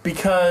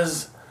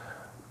 Because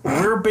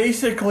we're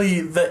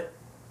basically the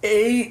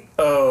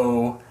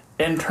 8-0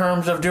 in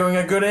terms of doing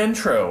a good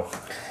intro.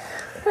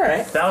 All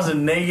right. That was a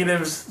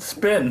negative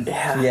spin.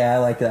 Yeah, I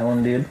like that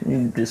one, dude.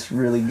 You're just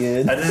really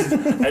good.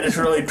 I just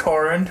really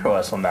tore into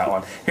us on that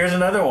one. Here's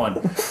another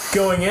one.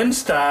 Going in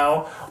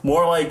style,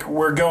 more like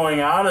we're going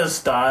out of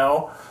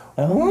style.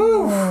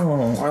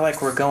 Or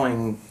like we're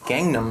going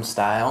Gangnam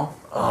style.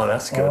 Oh,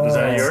 that's good. Is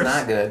that It's yours?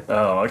 not good.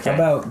 Oh, okay. How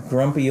about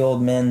grumpy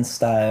old men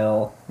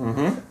style?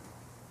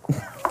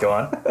 Go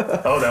on.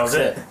 Oh, that was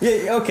it.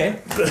 Yeah, okay.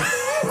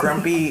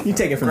 Grumpy. You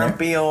take it from there.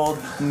 Grumpy old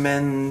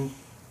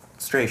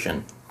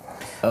menstruation.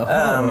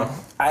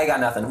 I got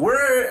nothing.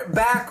 We're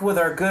back with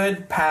our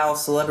good pal,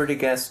 celebrity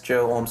guest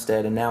Joe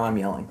Olmstead, and now I'm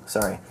yelling.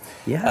 Sorry.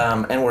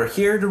 Yeah. And we're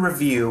here to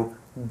review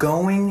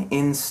Going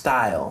in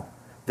Style,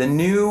 the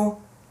new,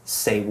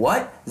 say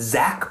what?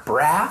 Zach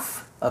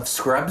Braff of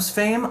Scrubs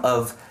fame,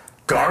 of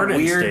Garden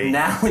that weird State.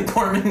 Natalie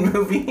Portman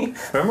movie.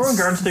 Remember when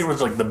Garden State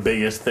was like the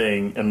biggest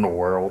thing in the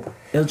world?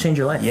 It'll change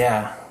your life.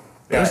 Yeah.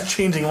 It was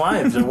changing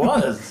lives. It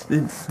was.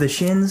 The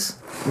Shins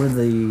were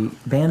the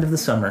band of the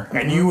summer.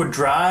 And you would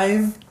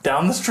drive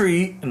down the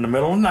street in the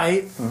middle of the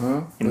night,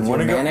 and With your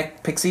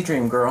manic pixie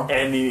dream girl.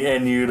 and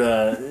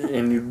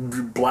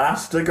you'd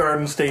blast the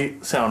Garden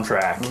State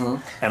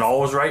soundtrack, and all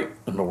was right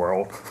in the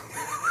world.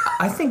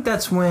 I think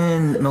that's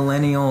when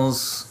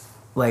millennials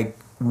like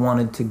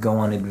wanted to go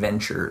on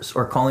adventures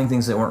or calling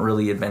things that weren't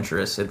really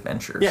adventurous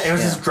adventures. Yeah, it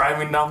was just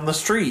driving down the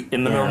street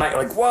in the middle of the night,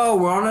 like, whoa,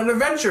 we're on an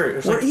adventure.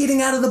 It's We're like,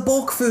 eating out of the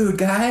bulk food,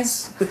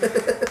 guys.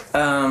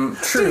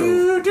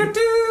 True.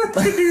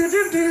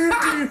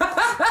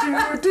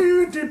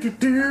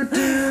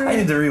 I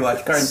need to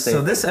rewatch Garden State.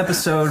 So this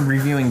episode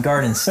reviewing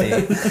Garden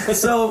State.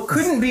 So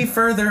couldn't be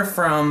further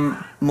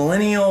from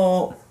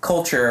millennial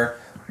culture.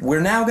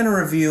 We're now going to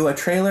review a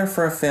trailer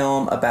for a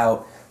film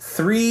about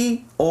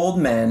 3 old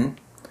men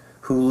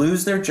who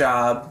lose their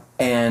job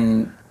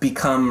and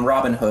become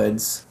Robin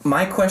Hoods.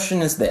 My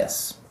question is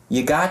this.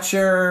 You got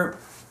your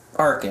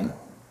Arkin.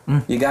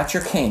 You got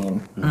your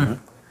Kane.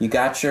 You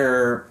got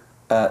your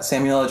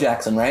Samuel L.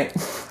 Jackson, right?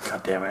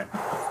 God damn it.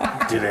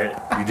 You did it.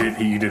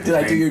 You did Did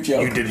I do your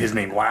joke? You did his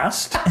name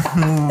last.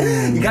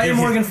 You got your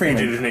Morgan Freeman.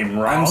 You did his name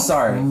wrong. I'm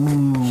sorry.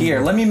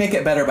 Here, let me make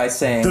it better by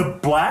saying The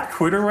black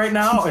Twitter right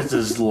now is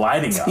just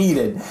lighting up.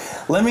 heated.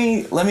 Let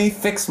me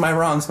fix my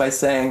wrongs by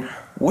saying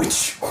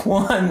which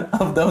one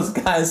of those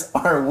guys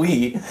are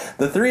we?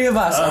 The 3 of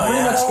us are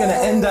pretty much going to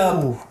end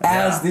up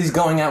as these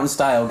going out in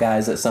style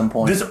guys at some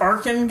point. This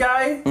Arkin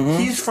guy,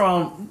 he's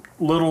from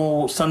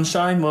Little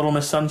Sunshine, Little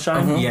Miss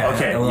Sunshine. Yeah,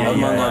 Okay. among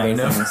other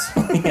other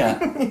things. Yeah.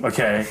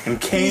 Okay. And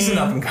Kane. He's an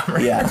up and comer.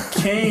 Yeah.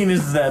 Kane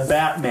is the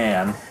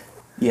Batman,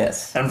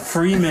 Yes. and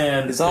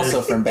Freeman He's also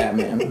is from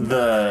Batman.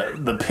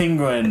 the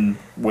Penguin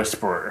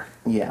Whisperer.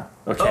 Yeah.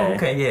 Okay. Oh,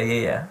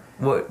 okay, yeah.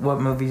 What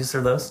movies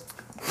are those?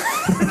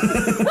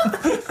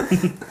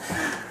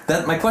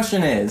 That my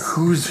question is,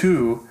 Who's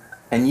who?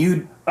 and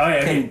you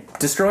Okay. can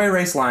destroy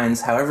erase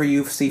lines however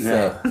you see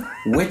fit.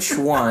 Which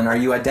one are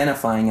you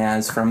identifying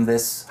as from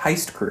this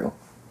heist crew?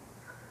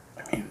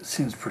 I mean, it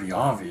seems pretty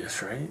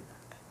obvious, right?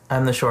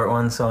 I'm the short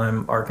one, so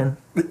I'm Arkin.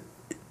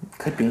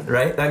 Could be.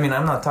 Right? I mean,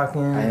 I'm not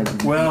talking.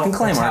 Well, you can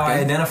claim That's how I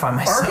Arkin. identify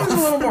myself. Arkin's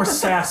a little more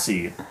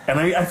sassy, and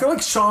I feel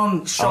like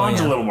Sean's yeah.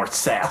 a little more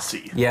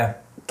sassy. Yeah.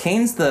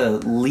 Kane's the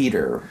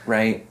leader,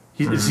 right?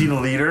 Is he the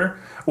leader?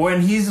 Well,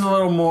 and he's a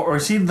little more, or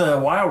is he the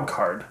wild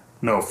card?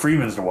 No,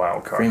 Freeman's the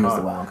wild card. Freeman's huh?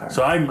 the wild card.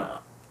 So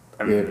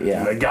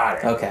Yeah. I got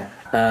it. Okay.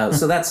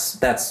 So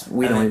that's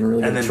we don't even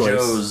really And get then a choice.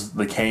 Joe's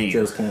the Kane.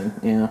 Joe's Kane.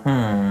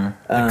 Yeah.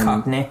 The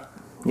Cockney.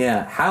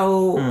 Yeah.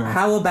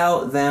 How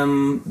about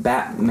them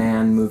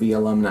Batman movie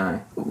alumni?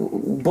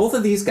 Both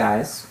of these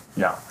guys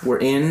were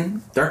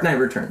in Dark Knight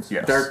Returns.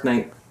 Yes. Dark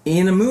Knight.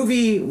 In a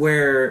movie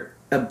where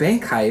a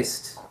bank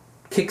heist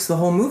kicks the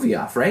whole movie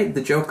off, right?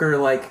 The Joker,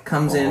 like,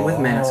 comes in with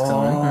masks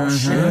on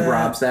and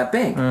robs that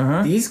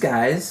bank. These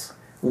guys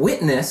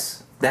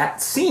witness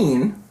that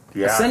scene,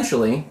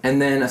 essentially,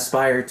 and then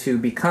aspire to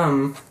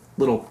become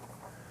little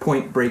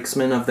point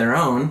breaksmen of their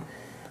own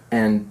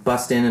and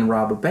bust in and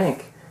rob a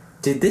bank.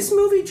 Did this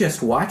movie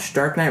just watch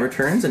Dark Knight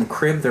Returns and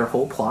crib their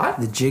whole plot?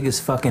 The jig is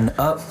fucking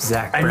up,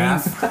 Zach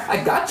Braff.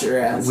 I got your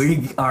ass.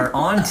 We are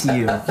on to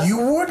you.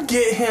 You would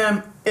get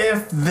him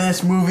if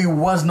this movie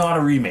was not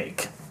a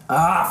remake.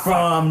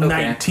 From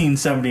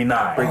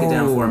 1979. Break it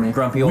down for me.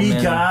 Grumpy old man.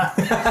 We got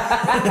the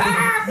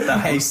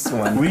heist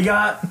one. We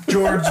got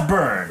George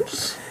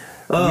Burns.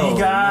 We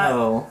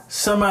got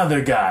some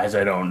other guys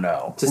I don't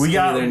know. Just give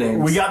me their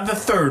names. We got the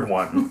third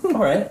one.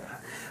 All right.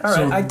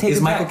 So I take is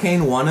it Michael back.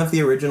 Caine one of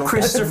the original?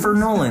 Christopher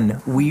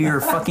Nolan, we're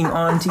fucking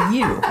on to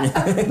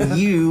you.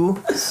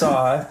 You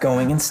saw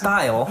Going in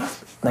Style,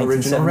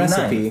 Original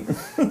 1979.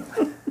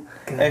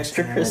 recipe.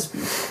 Extra crispy.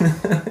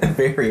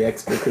 Very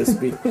extra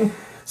crispy.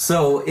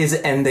 So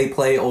and they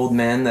play old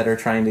men that are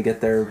trying to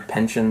get their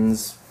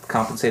pensions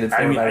compensated for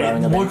I mean, by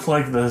robbing it a bank. looks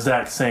like the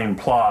exact same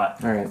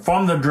plot. All right.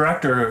 From the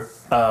director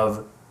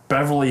of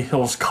Beverly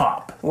Hills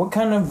Cop. What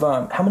kind of,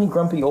 how many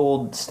grumpy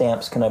old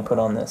stamps can I put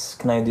on this?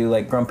 Can I do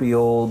like grumpy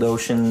old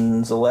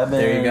Ocean's 11?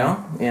 There you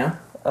go.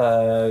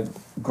 Yeah.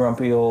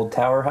 Grumpy old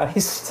Tower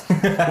Heist?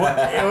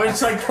 Well,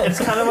 it's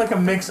kind of like a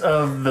mix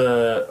of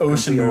the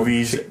Ocean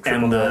movies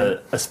and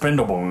the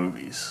Expendable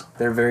movies.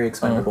 They're very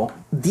expendable.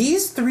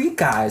 These three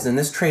guys in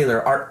this trailer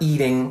are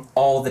eating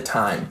all the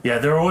time. Yeah,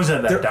 they're always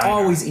at that They're diner.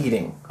 always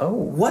eating. Oh,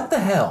 what the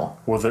hell?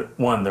 Well,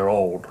 they're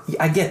old.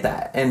 I get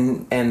that,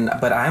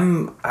 but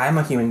I'm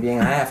a human being.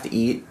 I have to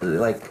eat.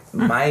 Like,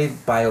 my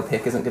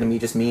biopic isn't going to be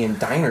just me in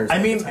diners. I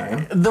all mean, the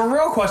time. the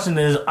real question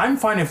is, I'm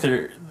fine if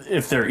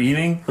they're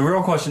eating. The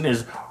real question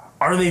is,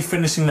 are they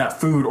finishing that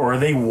food, or are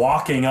they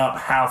walking up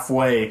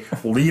halfway,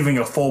 leaving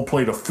a full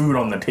plate of food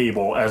on the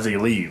table as they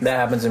leave? That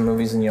happens in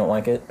movies and you don't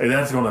like it? And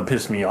that's going to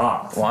piss me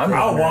off. Well,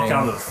 I'll walk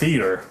out of the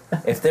theater.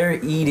 If they're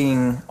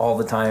eating all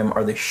the time,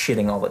 are they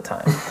shitting all the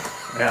time?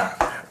 Yeah.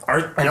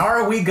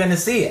 Are we going to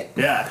see it?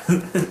 Yeah.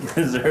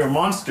 Is there a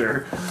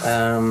monster?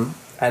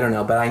 I don't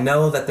know, but I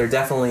know that they're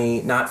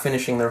definitely not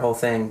finishing their whole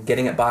thing,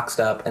 getting it boxed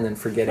up, and then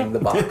forgetting the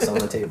box on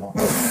the table.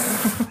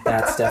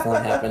 That's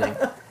definitely happening.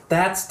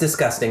 That's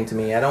disgusting to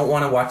me. I don't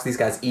want to watch these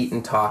guys eat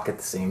and talk at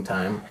the same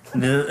time.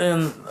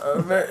 And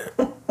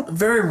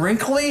very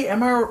wrinkly?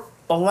 Am I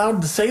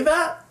allowed to say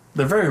that?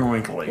 They're very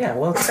wrinkly. Yeah,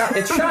 well, it's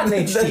shot in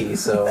HD,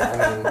 so,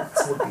 I mean,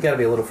 you gotta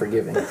be a little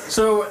forgiving.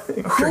 So,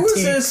 who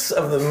is this?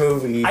 Of the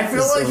movie. I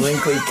feel like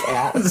wrinkly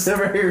cats. They're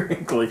very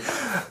wrinkly.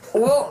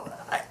 Well,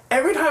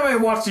 every time I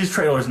watch these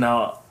trailers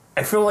now,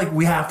 I feel like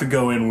we have to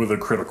go in with a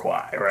critical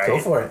eye, right? Go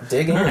for it.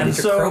 Dig in. And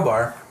Get your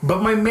crowbar.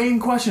 But my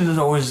main question is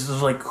always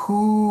like,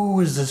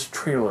 who is this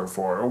trailer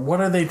for?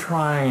 What are they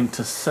trying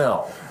to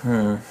sell?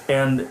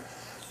 And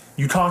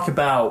you talk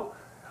about,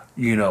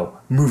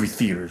 movie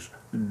theaters.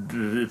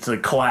 It's a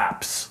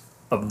collapse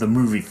of the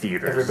movie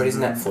theaters. Everybody's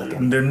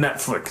Netflixing. They're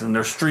Netflix and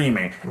they're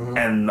streaming.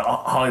 And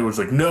Hollywood's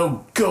like,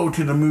 no, go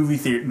to the movie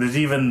theater. There's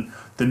even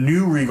the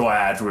new Regal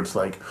ads where it's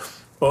like,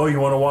 oh,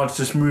 you want to watch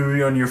this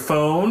movie on your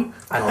phone?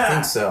 I don't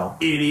think so.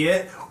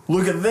 Idiot.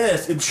 Look at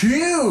this. It's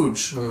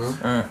huge.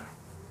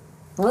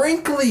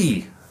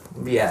 Wrinkly.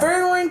 Yeah.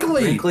 Very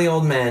wrinkly. Wrinkly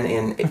old men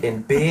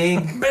in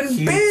big,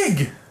 huge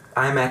big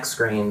IMAX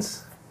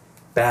screens.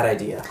 Bad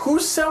idea.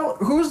 Who's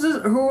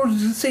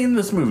seeing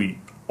this movie?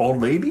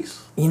 Old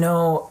ladies?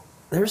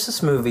 There's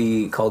this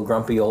movie called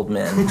Grumpy Old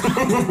Men.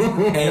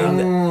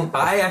 And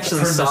I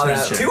actually saw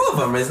that. Two of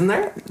them, isn't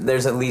there?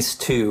 There's at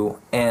least two.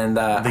 And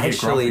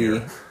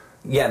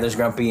yeah, there's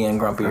Grumpy and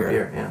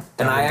Grumpier. Yeah.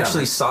 And I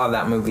actually saw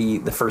that movie,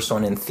 the first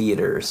one, in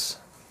theaters,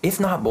 if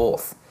not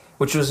both,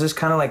 which was just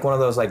kind of like one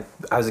of those, like,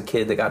 I was a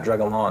kid that got drug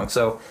along.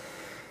 So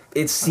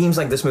it seems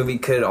like this movie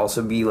could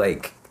also be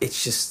like,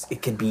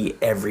 it could be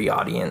every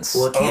audience.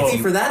 Well, it can't be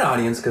for that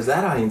audience, because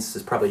that audience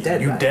is probably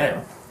dead. You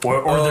dead.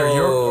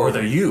 Or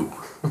they're you.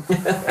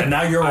 And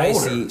now you're older. I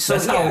see. So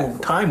that's how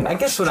time works. I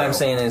guess what I'm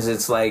saying is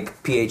it's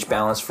like pH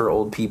balance for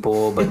old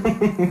people, but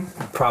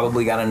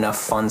probably got enough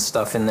fun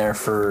stuff in there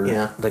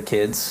for the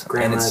kids.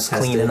 Grandma and it's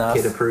tested, clean enough.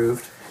 Kid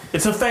approved.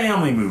 It's a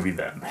family movie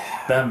then.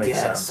 That makes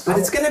sense. But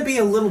it's going to be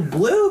a little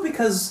blue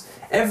because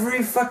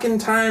every fucking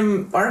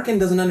time Arkin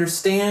doesn't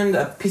understand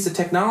a piece of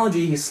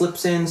technology, he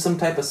slips in some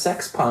type of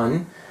sex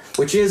pun,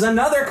 which is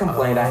another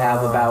complaint I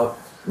have about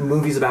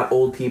movies about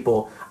old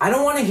people. I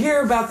don't want to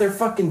hear about their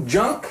fucking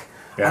junk.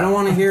 Yeah. I don't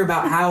want to hear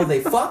about how they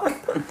fuck.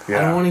 Yeah.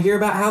 I don't want to hear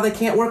about how they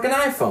can't work an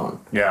iPhone.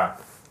 Yeah.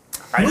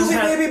 Movie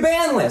may be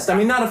ban list. I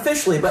mean, not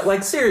officially, but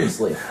like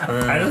seriously.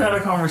 I just had a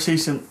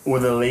conversation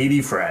with a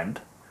lady friend.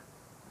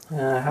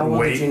 How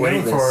well did you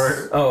know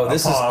this?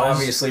 This is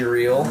obviously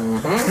real.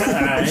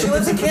 She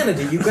lives in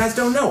Canada. You guys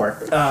don't know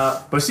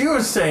her. But she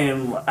was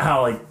saying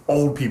how like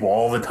old people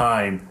all the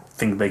time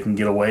think they can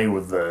get away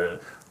with the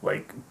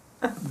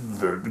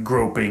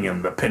groping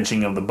and the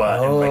pinching of the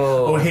butt. And like,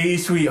 oh, hey,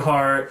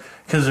 sweetheart,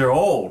 because they're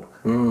old.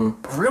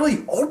 But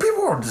really, old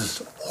people are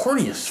just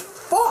horny as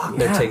fuck.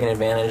 They're taking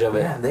advantage of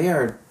it. Yeah, they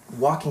are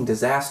walking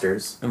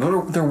disasters. And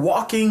they're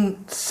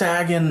walking,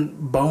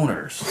 sagging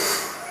boners.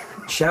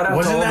 Shout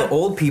out to all the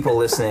old people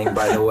listening,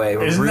 by the way.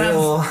 Wasn't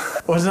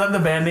that the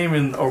band name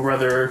in Oh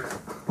Brother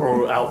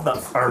or Out Now?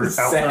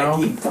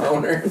 Saggy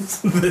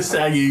Boners. The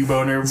Saggy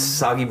Boner.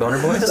 Soggy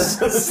Boner Boys?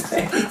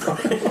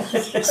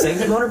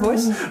 Saggy Boner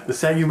Boys? The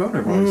Saggy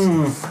Boner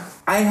Boys.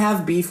 I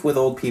have beef with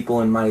old people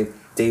in my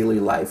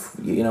daily life.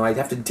 You know, I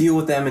have to deal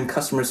with them in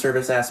customer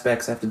service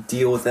aspects. I have to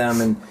deal with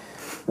them and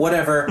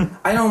whatever.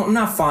 I'm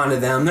not fond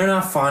of them. They're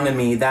not fond of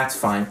me. That's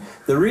fine.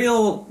 The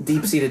real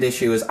deep-seated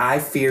issue is I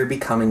fear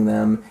becoming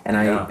them, and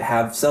I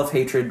have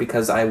self-hatred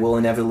because I will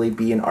inevitably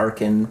be an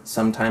Arkin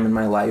sometime in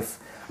my life.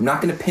 I'm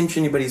not going to pinch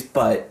anybody's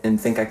butt and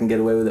think I can get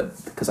away with it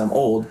because I'm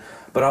old,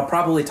 but I'll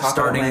probably talk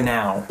starting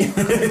now.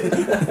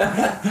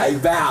 I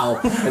vow.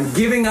 I'm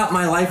giving up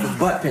my life of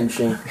butt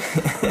pinching.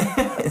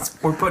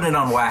 We're putting it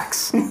on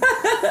wax.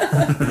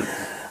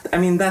 I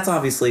mean, that's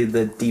obviously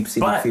the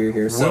deep-seated fear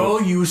here. So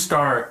will you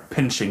start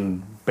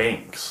pinching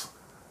banks?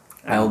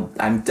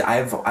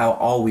 I've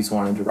always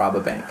wanted to rob a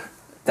bank.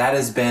 That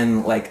has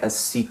been like a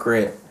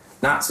secret,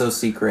 not so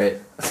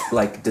secret,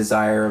 like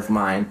desire of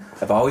mine.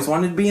 I've always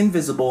wanted to be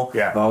invisible.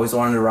 Yeah. I've always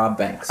wanted to rob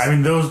banks. I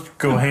mean, those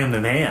go hand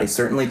in hand. They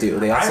certainly do.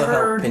 They also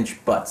help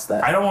pinch butts.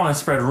 I don't want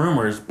to spread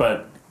rumors,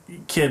 but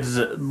kids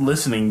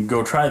listening,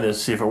 go try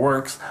this, see if it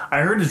works. I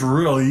heard it's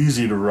real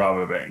easy to rob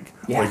a bank.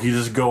 Yeah. Like you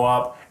just go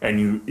up and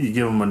you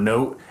give them a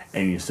note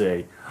and you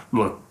say,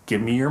 "Look,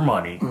 give me your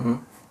money. Mm-hmm.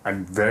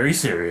 I'm very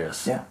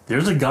serious. Yeah.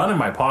 There's a gun in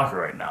my pocket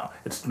right now.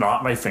 It's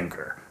not my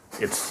finger.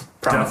 It's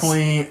Promise.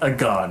 definitely a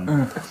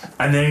gun."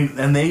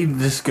 And they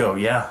just go,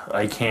 "Yeah,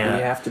 I can't.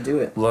 You have to do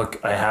it.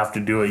 Look, I have to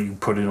do it. You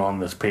put it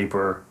on this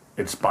paper.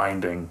 It's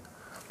binding."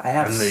 I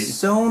have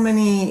so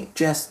many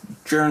just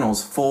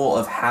journals full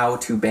of how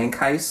to bank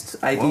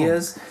heist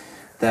ideas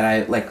that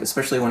I like,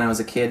 especially when I was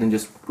a kid and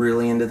just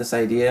really into this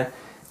idea,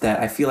 that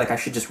I feel like I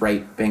should just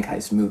write bank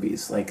heist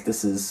movies. Like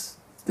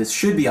this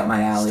should be up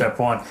my alley. Step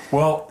one.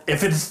 Well,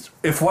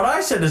 if what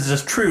I said is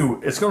just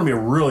true, it's going to be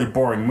a really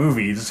boring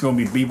movie. It's just going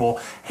to be people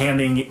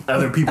handing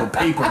other people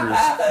papers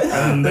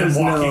and then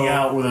walking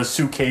out with a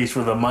suitcase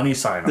with a money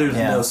sign on it. There's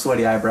no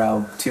sweaty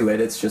eyebrow to it.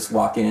 It's just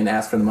walk in and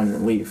ask for the money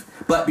and leave.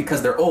 But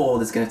because they're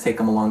old, it's going to take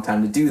them a long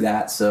time to do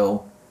that.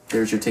 So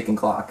there's your ticking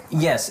clock.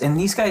 Yes, and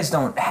these guys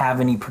don't have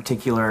any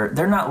particular...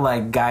 They're not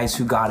like guys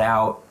who got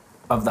out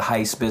of the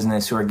heist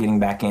business who are getting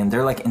back in.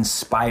 They're like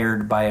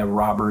inspired by a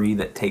robbery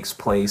that takes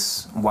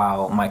place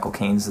while Michael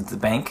Caine's at the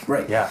bank.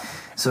 Right. Yeah.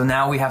 So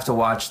now we have to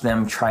watch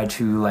them try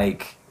to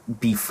like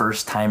be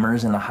first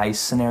timers in a heist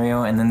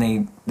scenario, and then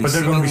they but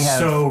they're going to be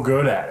so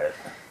good at it.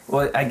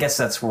 Well, I guess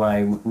that's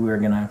why we were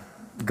gonna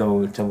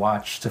go to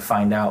watch to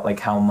find out like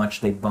how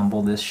much they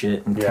bumble this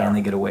shit and can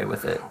they get away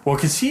with it. Well,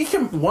 because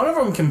one of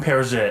them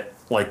compares it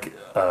like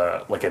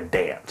a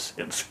dance.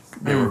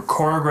 They were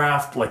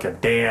choreographed like a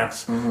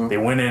dance. Mm-hmm. They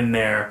went in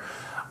there.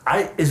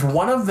 Is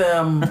one of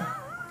them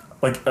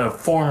like a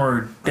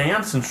former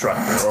dance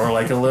instructor or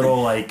like a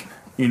little like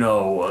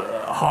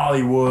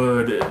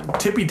Hollywood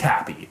tippy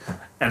tappy?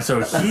 And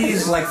so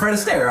he's like Fred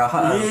Astaire, a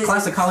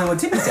classic Hollywood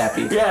tippy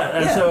tappy. Yeah,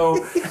 and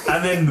so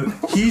and then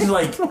he's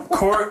like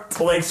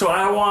so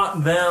I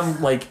want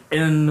them like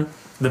in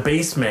the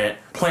basement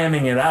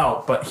planning it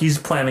out, but he's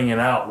planning it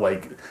out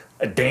like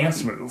a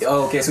dance move.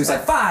 Oh, okay, so he's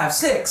like 5,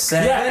 6,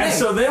 7, 8. And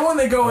so then when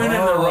they go in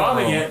and they're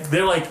robbing it,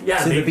 they're like,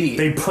 the beat.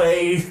 They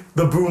play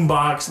the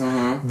boombox.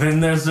 Then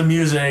there's the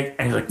music,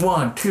 and he's like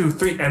 1, 2,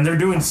 3, and they're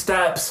doing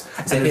steps.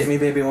 Say "Hit Me,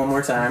 Baby, One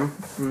More Time."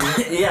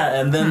 Yeah,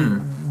 and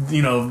then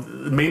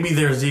maybe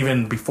there's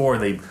even before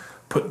they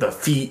put the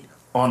feet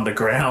on the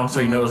ground, so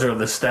he knows they're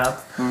the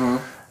step.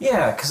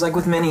 Yeah, because like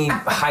with many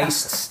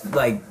heists,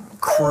 like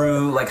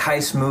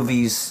heist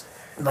movies,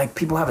 like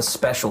people have a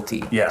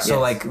specialty. Yeah. So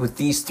like with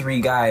these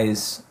three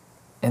guys,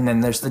 and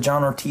then there's the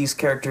John Ortiz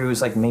character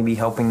who's like maybe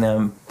helping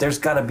them. There's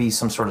got to be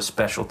some sort of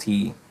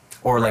specialty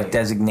or like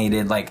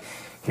designated like,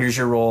 here's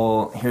your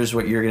role, here's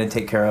what you're gonna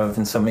take care of,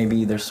 and so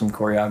maybe there's some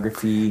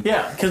choreography.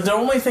 Yeah, because the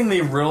only thing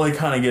they really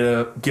kind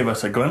of give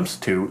us a glimpse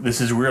to,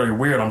 this is really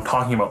weird, I'm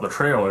talking about the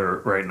trailer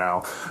right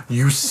now,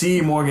 you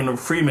see Morgan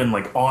Freeman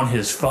like on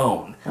his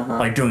phone,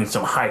 like doing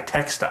some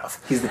high-tech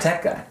stuff. He's the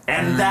tech guy.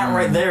 And that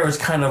right there is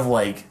kind of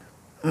like,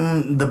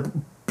 the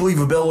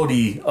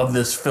believability of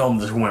this film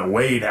just went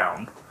way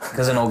down.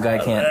 Because an old guy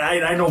can't.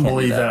 I don't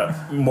believe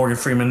that Morgan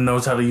Freeman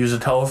knows how to use a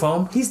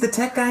telephone. He's the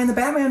tech guy in the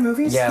Batman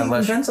movies. Yeah, he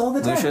invents all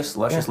the tech.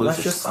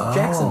 Lucius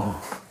Jackson.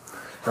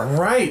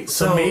 Right,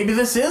 so maybe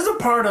this is a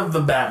part of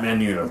the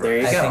Batman universe. There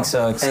you go. I think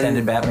so.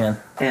 Extended Batman.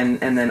 And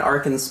then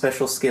Arkin's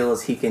special skill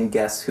is he can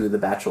guess who the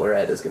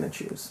Bachelorette is going to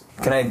choose.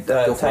 Can I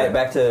tie it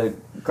back to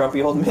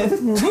Grumpy Old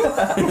Men?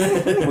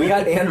 We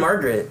got Anne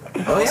Margaret.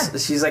 Oh yeah,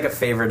 she's like a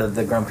favorite of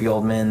the Grumpy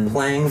Old Men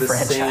playing the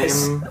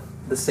franchise. same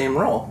the same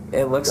role.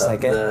 It looks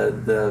like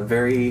it. The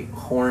very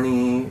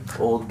horny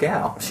old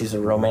gal. She's a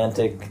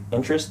romantic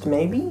interest,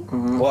 maybe?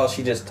 Mm-hmm. Well,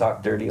 she just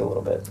talked dirty a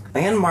little bit.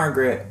 Anne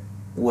Margaret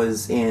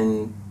was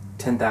in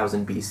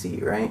 10,000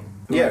 BC, right?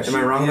 Yeah, Am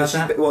I wrong about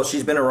that? Well,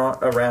 she's been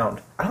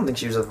around. I don't think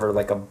she was ever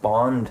like a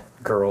Bond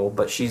girl,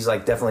 but she's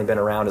like definitely been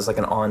around as like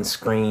an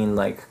on-screen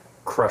like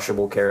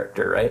crushable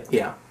character, right?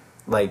 Yeah.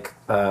 Like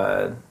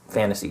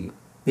fantasy.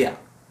 Yeah.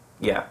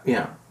 Yeah.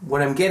 Yeah.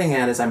 What I'm getting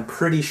at is I'm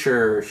pretty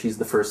sure she's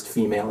the first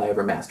female I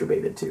ever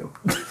masturbated to.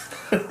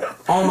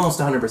 Almost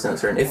 100%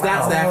 certain. If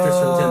that's the actress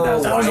from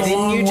 10,000. That was a Didn't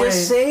long you way.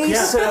 just say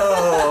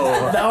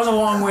so? That was a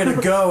long way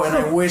to go, and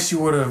I wish you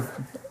would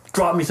have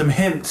dropped me some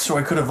hints so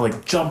I could have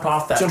like jumped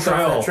off that Jumped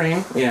trail. off that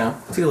train? Yeah.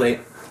 Too late.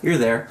 You're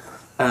there.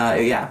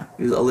 Yeah.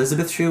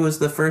 Elizabeth Shue was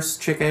the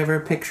first chick I ever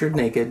pictured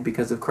naked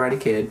because of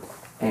Karate Kid.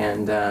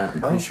 And I'm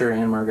pretty sure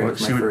Anne Margaret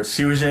was my first.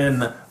 She was in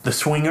The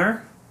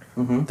Swinger,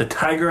 The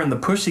Tiger and the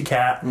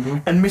Pussycat,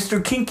 and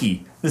Mr.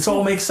 Kinky. This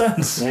all makes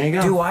sense. There you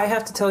go. Do I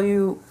have to tell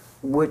you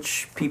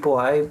which people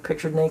I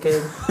pictured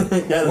naked?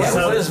 Yeah,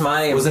 What is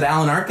my... Was it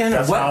Alan Arkin?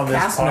 That's how What this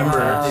cast part member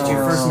works. did you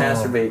first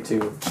masturbate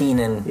to?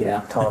 Keenan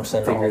Thompson,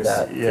 all Figures.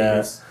 that.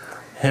 Yeah.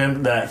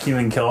 Him, that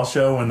Kenan Kel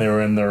show when they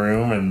were in the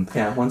room and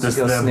Once you just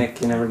go them-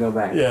 snick, you never go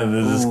back. Yeah,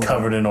 they're just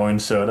covered in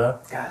orange soda.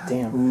 God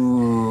damn.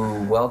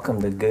 Ooh,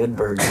 welcome to Good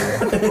Burger.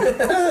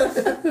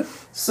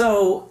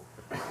 So,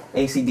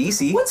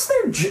 AC/DC. what's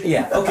their...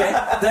 Yeah, okay.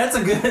 That's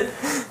a good...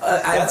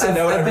 That's a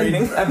note I'm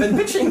reading. I've been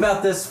bitching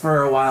about this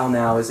for a while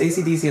now, is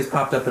AC/DC has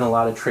popped up in a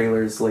lot of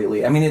trailers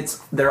lately. I mean,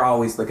 they're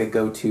always like a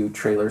go-to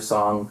trailer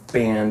song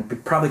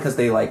band, probably because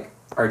they like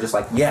are just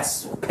like,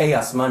 yes, pay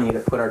us money to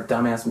put our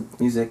dumbass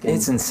music in.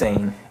 It's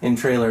insane. In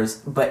trailers.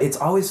 But it's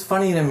always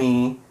funny to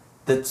me,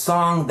 the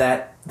song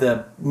that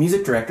the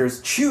music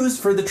directors choose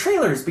for the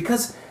trailers,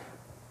 because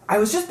I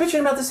was just bitching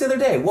about this the other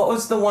day. What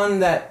was the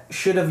one that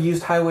should have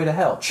used Highway to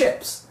Hell?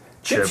 Chips.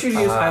 Chips should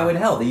have used Highway to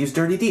Hell. They used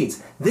Dirty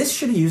Deeds. This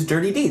should have used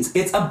Dirty Deeds.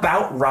 It's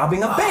about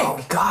robbing a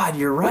bank. Oh God,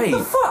 you're right. What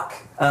the fuck?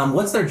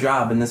 What's their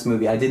job in this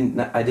movie? I did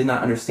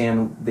not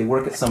understand. They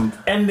work at some...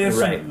 And there's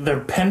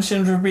their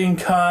pensions are being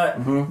cut.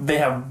 They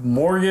have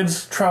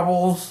mortgage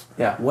troubles.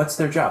 Yeah, what's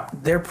their job?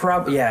 They're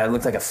probably... Yeah, it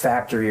looked like a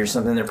factory or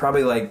something. They're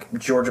probably like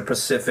Georgia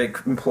Pacific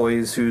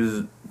employees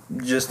who's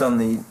just on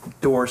the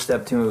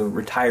doorstep to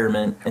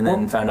retirement and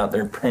then found out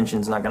their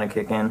pension's not going to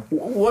kick in.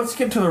 Let's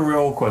get to the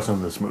real question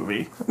of this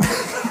movie.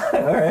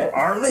 All right.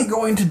 Are they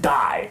going to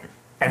die?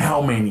 And how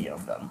many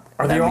of them?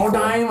 Are they all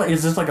dying? Like,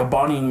 is this like a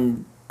Bonnie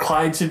and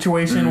Clyde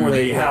situation where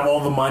they have all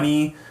the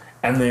money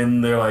and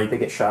then they're like... They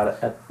get shot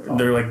at...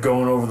 They're like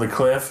going over the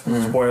cliff.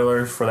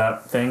 Spoilers for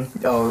that thing.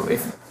 Oh,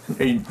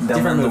 are you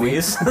Thelma and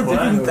Louise?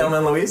 Thelma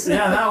and Louise?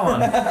 Yeah,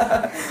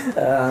 that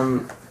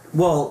one.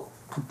 Well...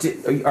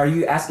 are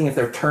you asking if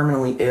they're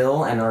terminally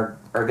ill and are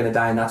going to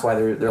die, and that's why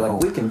they're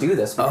like, we can do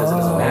this because it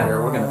doesn't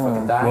matter, we're going to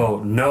fucking die? Well,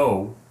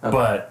 no,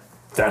 but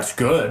that's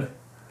good.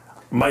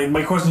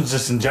 My question is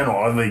just in general,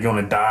 are they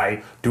going to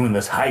die doing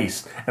this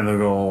heist and they're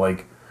going to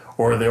like,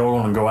 or are they all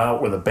going to go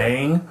out with a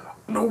bang?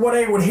 No, what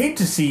I would hate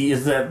to see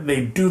is that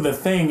they do the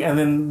thing and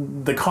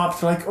then the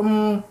cops are like,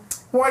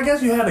 well, I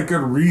guess you had a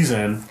good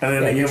reason. And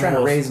then they you're give trying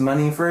them to raise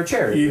money for a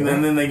charity.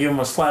 And then they give them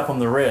a slap on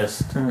the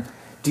wrist.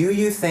 Do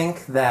you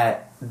think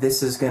that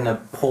this is going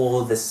to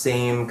pull the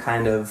same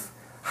kind of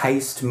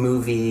heist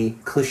movie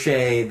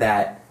cliche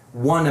that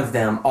one of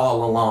them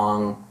all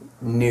along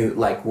knew,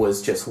 like,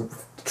 was just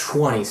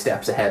 20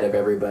 steps ahead of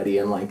everybody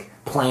and, like,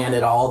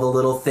 planted all the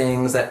little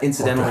things that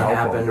incidentally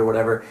happened or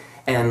whatever,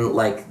 and,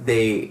 like,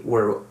 they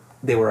were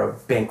a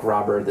bank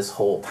robber this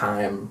whole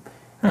time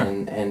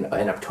and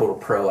a total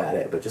pro at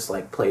it, but just,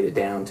 like, played it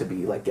down to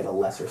be, like, get a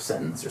lesser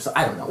sentence or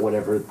something. I don't know,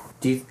 whatever.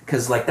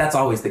 Because, like, that's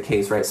always the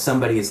case, right?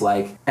 Somebody's,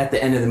 like, at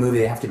the end of the movie,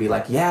 they have to be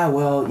like, yeah,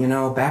 well, you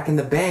know, back in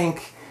the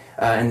bank,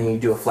 and then you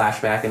do a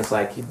flashback, and it's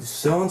like,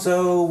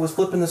 so-and-so was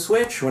flipping the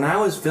switch when I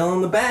was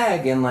filling the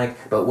bag, and, like,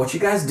 but what you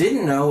guys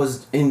didn't know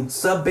was in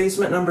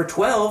sub-basement number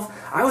 12,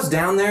 I was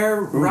down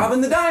there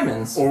robbing the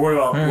diamonds. Or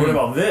what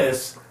about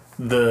this?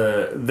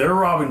 They're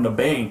robbing the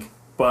bank,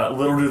 but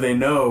little do they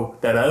know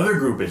that other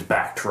group is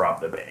back to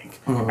rob the bank.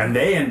 And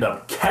they end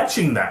up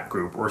catching that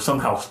group or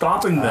somehow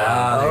stopping them.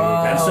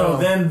 And so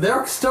then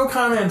they're still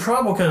kind of in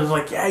trouble because it's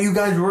like, yeah, you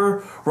guys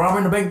were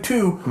robbing the bank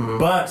too,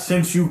 but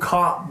since you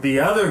caught the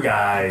other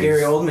guys...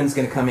 Gary Oldman's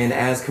going to come in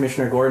as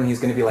Commissioner Gordon. He's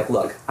going to be like,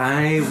 look,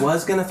 I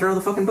was going to throw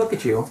the fucking book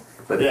at you,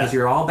 but because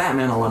you're all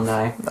Batman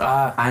alumni,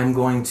 I'm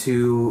going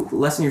to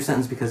lessen your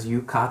sentence because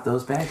you caught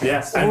those bad guys.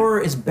 Yes. Or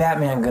is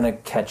Batman going to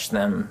catch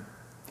them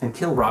and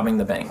kill robbing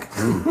the bank?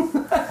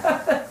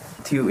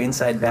 To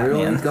Inside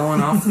Batman. Really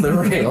going off the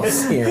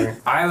rails here.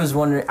 I was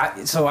wondering,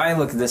 so I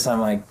looked at this, I'm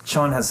like,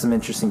 Sean has some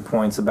interesting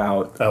points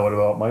about... what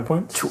about my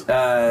points?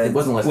 It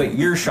wasn't listening. Wait,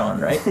 you're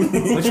Sean, right?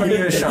 Which one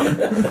are you, Sean?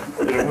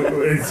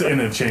 It's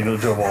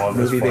interchangeable.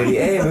 Movie baby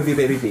A, movie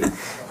baby B.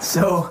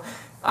 So,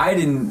 I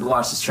didn't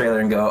watch this trailer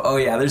and go, oh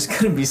yeah, there's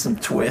gonna be some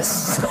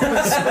twists.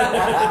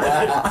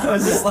 I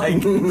was just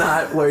like,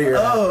 not where you're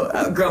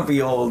at.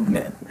 Grumpy old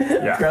men.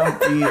 Yeah.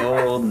 Grumpy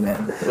old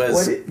men.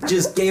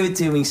 Just gave it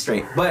to me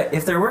straight. But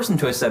if there were some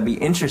twists, that'd be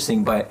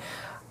interesting. But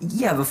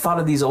yeah, the thought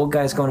of these old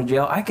guys going to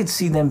jail, I could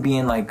see them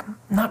being like,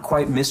 not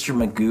quite Mr.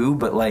 Magoo,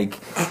 but like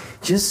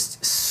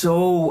just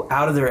so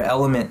out of their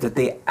element that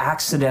they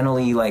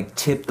accidentally like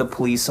tip the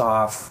police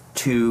off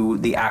to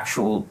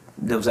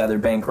those other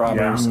bank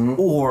robbers,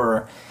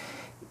 or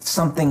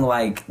something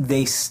like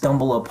they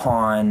stumble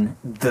upon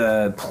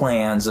the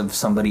plans of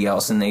somebody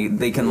else and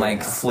they can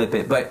like flip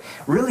it. But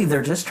really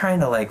they're just trying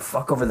to like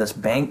fuck over this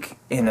bank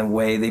in a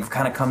way. They've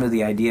kind of come to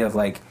the idea of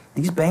like,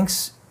 these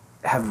banks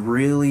have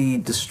really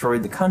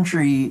destroyed the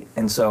country,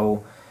 and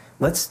so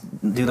let's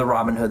do the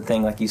Robin Hood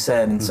thing like you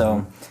said. And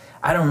so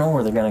I don't know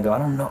where they're gonna go. I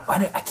don't know.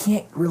 I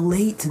can't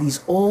relate to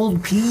these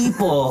old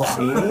people.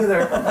 Me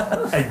neither.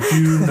 I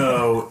do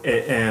know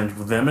it ends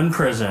with them in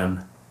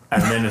prison,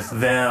 and then it's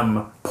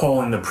them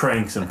pulling the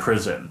pranks in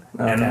prison,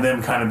 and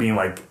them kind of being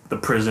like the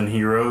prison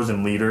heroes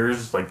and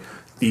leaders. Like,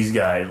 these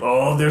guys,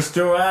 they're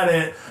still at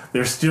it.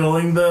 They're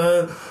stealing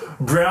the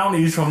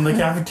brownies from the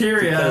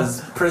cafeteria.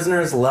 Because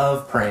prisoners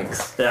love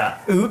pranks. Yeah.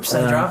 Oops,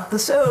 I dropped the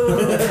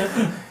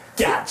soap.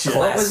 Gotcha.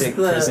 Classic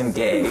prison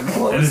gag.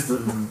 And it's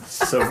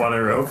so funny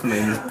rope, and they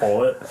just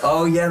pull it.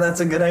 Oh yeah,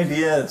 that's a good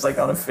idea. It's like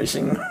on a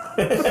fishing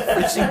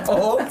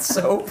pole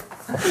soap.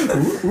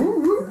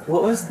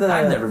 What was the...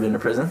 I've never been to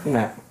prison.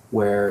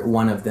 Where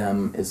one of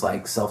them is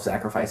like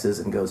self-sacrifices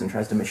and goes and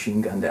tries to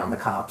machine gun down the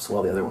cops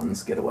while the other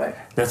ones get away.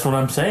 That's what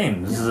I'm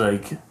saying. This is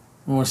like, I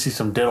want to see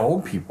some dead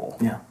old people.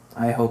 Yeah.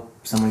 I hope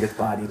someone gets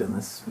bodied in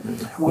this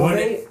movie.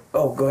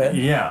 Go ahead.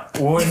 Yeah.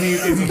 Well,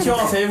 if you kill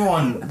off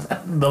everyone,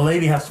 the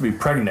lady has to be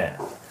pregnant.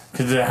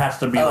 Because it has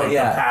to be the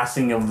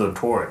passing of the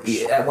torch.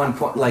 Yeah, at one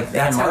point, like,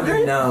 that's how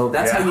you know.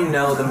 That's how you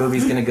know the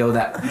movie's gonna go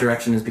that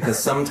direction, is because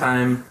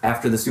sometime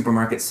after the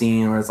supermarket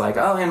scene where it's like,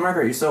 oh, Anne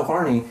Margaret, you're so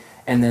horny,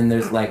 and then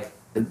there's like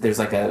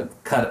a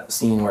cut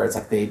scene where it's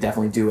like they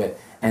definitely do it,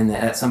 and then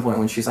at some point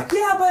when she's like,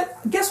 yeah,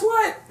 but guess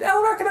what,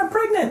 Eleanor, I'm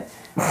pregnant.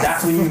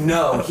 That's when you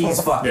know he's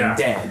fucking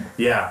dead.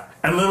 Yeah.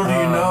 And little do you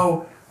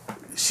know,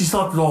 she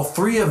slept with all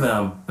three of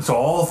them, so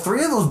all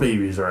three of those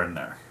babies are in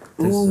there.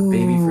 There's a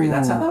baby free.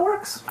 That's how that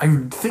works? I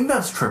think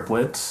that's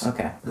triplets.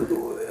 Okay.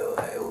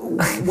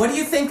 What do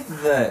you think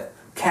the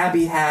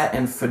cabbie hat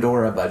and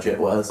fedora budget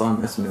was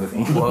on this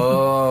movie?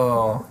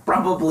 Whoa.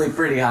 Probably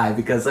pretty high,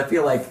 because I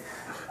feel like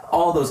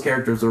all those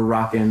characters were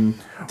rocking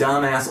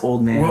dumbass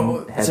old man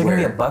headwear. Is there going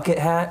to be a bucket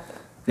hat?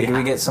 Can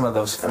we get some of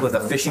those with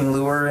a fishing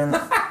lure in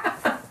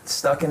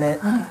stuck in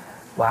it?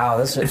 Wow,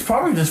 it's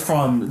probably just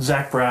from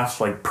Zach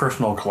Braff's like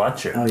personal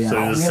collection. Oh yeah,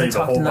 so we haven't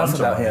talked enough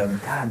about him.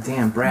 God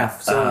damn,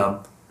 Braff.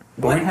 So,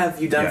 what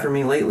have you done for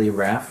me lately,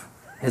 Braff?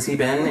 Has he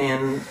been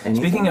in anything?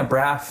 Speaking of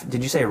Braff,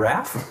 did you say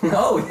Raff?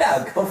 Oh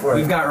yeah, go for it.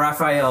 We've got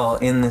Raphael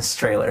in this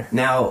trailer.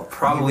 Now,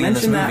 probably you in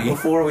this movie. mentioned that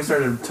before we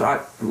started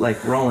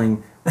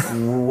rolling.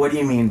 What do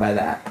you mean by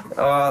that?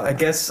 I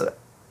guess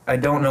I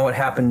don't know what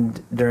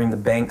happened during the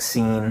bank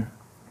scene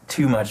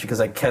too much,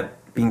 because I kept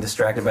being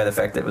distracted by the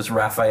fact that it was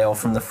Raphael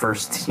from the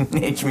first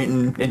Teenage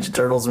Mutant Ninja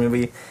Turtles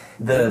movie.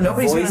 The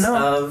Nobody's voice gonna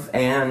know. of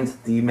and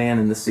the man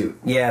in the suit.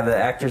 Yeah, the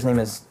actor's name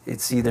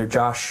it's either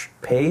Josh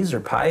Pais or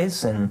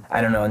Pies, and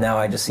I don't know. Now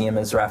I just see him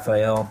as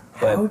Raphael.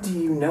 But how do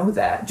you know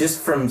that? Just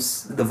from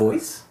the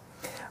voice?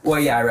 Well,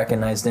 yeah, I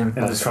recognized him.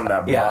 And just from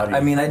that body. Yeah,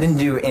 I mean, I didn't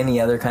do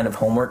any other kind of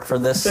homework for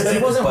this. He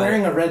wasn't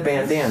wearing a red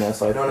bandana,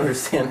 so I don't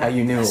understand how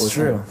you knew it was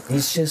true. him.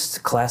 He's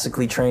just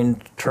classically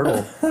trained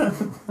turtle.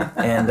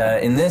 And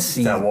in this,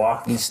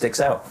 he sticks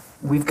out.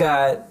 We've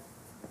got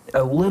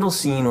a little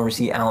scene where we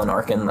see Alan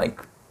Arkin like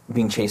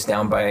being chased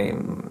down by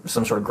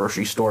some sort of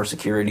grocery store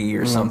security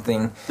or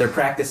something. They're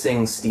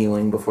practicing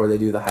stealing before they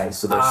do the heist,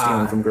 so they're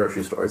stealing from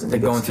grocery stores. And they're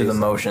going through the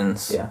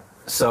motions. Yeah.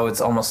 So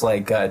it's almost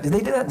like, did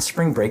they do that in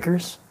Spring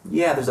Breakers?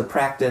 Yeah, there's a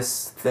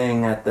practice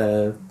thing at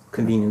the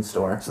convenience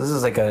store. So this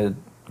is like a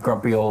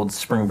grumpy old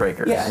Spring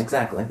Breakers. Yeah,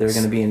 exactly. They're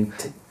going to be in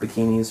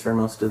bikinis for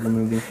most of the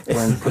movie,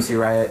 wearing Pussy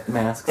Riot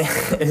masks.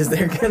 Is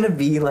there going to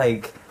be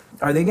like,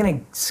 are they going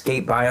to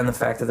skate by on the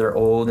fact that they're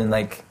old and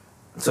like,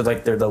 so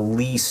like they're the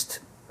least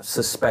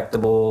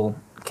suspectable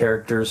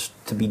characters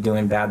to be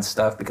doing bad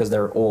stuff because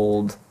they're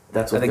old?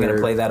 That's what are they going to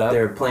play that up?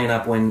 They're playing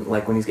up when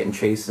he's getting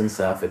chased and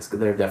stuff.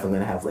 They're definitely going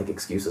to have like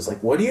excuses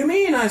like, "What do you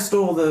mean I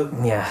stole the?"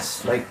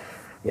 Yes. Like,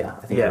 yeah,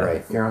 I think you're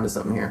right. You're onto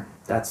something here.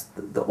 That's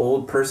the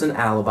old person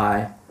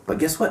alibi. But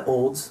guess what,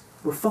 olds?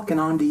 We're fucking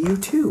on to you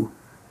too.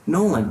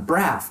 Nolan,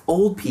 Braff,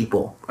 old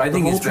people. I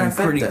think it's been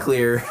trifecta. pretty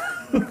clear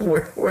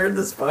where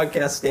this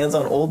podcast stands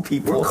on old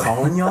people. We're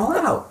calling y'all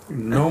out.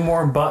 No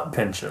more butt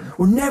pinching.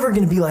 We're never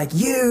going to be like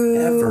you.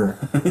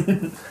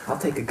 Ever. I'll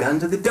take a gun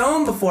to the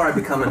dome before I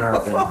become an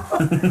orphan.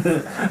 Before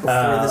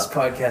this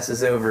podcast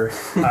is over.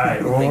 All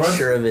right, well, Make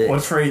sure of it.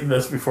 Let's rate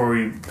this before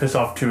we piss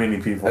off too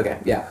many people. Okay,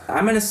 yeah.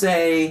 I'm going to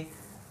say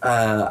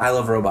I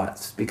love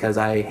robots because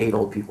I hate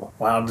old people.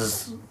 Wow,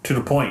 just to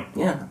the point.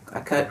 Yeah, I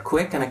cut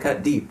quick and I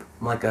cut deep.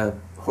 I'm like a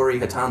Hori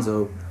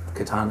Hatanzo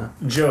katana.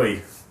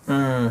 Joey,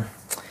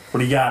 What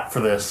do you got for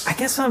this? I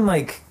guess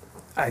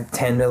I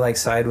tend to like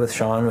side with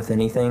Sean with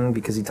anything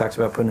because he talks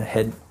about putting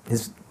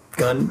his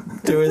gun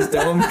to his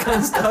dome kind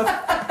of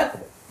stuff.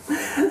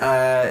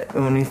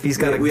 If he's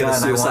got a gun, have a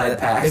suicide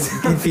pact.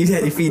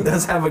 If he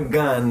does have a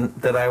gun,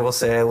 then I will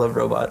say I love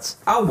robots.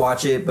 I'll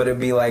watch it, but it'd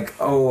be like,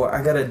 oh,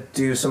 I gotta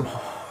do some,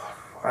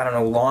 I don't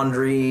know,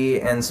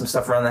 laundry and some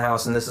stuff around the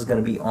house, and this is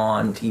gonna be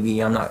on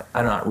TV. I'm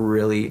not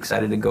really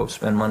excited to go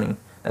spend money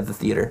at the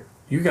theater.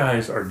 You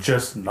guys are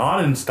just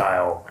not in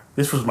style.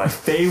 This was my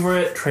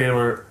favorite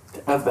trailer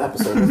of the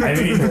episode. I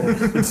mean,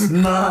 it's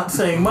not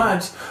saying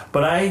much,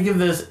 but I give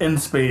this In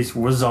Space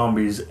with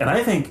Zombies, and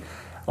I think,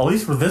 at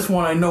least with this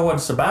one, I know what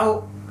it's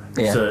about.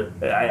 Yeah. So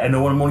I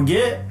know what I'm going to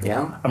get.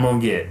 Yeah. I'm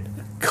going to get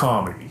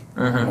comedy.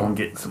 I'm going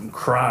to get some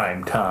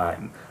crime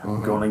time.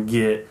 I'm going to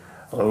get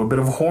a little bit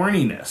of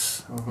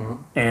horniness.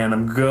 And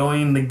I'm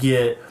going to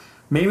get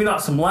maybe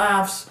not some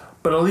laughs,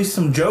 but at least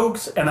some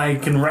jokes, and I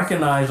can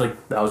recognize,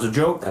 like, that was a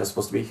joke. That was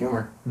supposed to be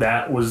humor.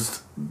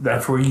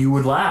 That's where you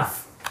would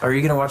laugh. Are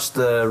you gonna watch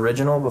the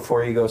original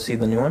before you go see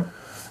the new one?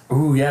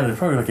 Ooh, yeah, there's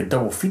probably like a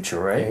double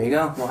feature, right? There you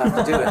go. We'll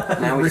have to do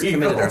it. Now we've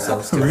committed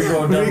ourselves to it.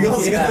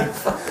 Regal's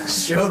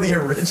Show the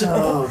original.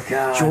 Oh,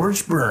 God.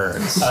 George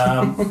Burns.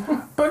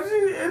 But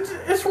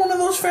it's one of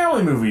those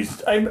family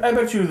movies. I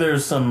bet you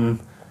there's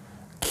some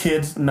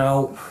kids.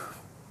 No,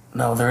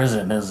 there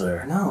isn't, is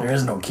there? No, there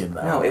is no kid.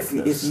 No, if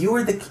you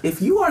are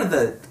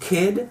the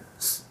kid,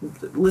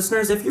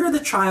 listeners, if you're the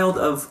child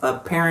of a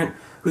parent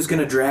who's going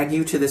to drag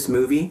you to this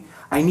movie,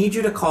 I need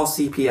you to call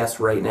CPS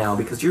right now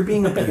because you're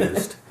being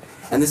abused,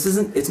 and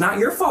it's not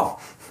your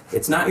fault.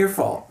 It's not your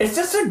fault. It's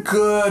just a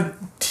good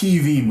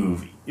TV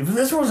movie. If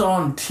this was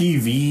on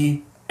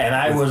TV and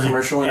I was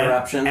commercial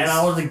interruptions, and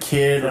I was a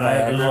kid and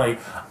I was like,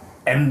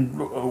 and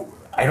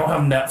I don't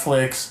have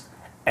Netflix,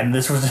 and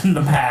this was in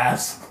the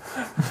past.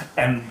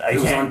 And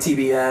it was on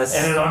TBS.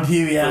 And it was on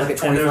TBS. For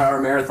like a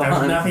 24-hour marathon. There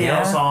was nothing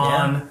else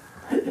on.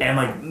 And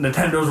like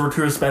Nintendos were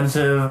too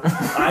expensive.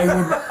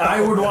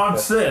 I would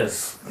watch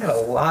this. Got a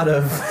lot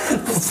of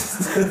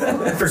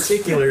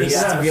particulars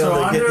to be able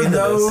to get into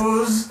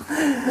those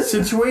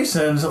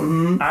situations,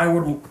 I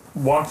would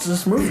watch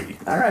this movie.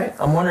 All right.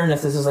 I'm wondering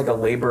if this is like a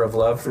labor of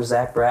love for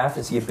Zach Braff.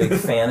 Is he a big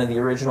fan of the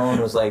original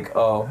and was like,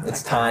 oh,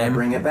 it's time.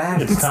 Bring it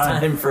back. It's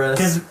time for us.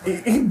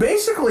 Because he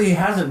basically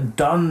hasn't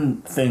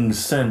done things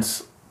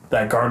since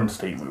that Garden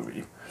State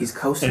movie. He's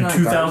coasting in on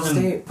 2000. Garden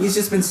State. He's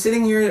just been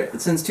sitting here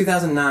since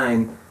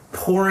 2009,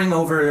 poring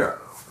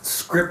over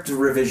script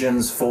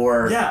revisions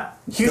for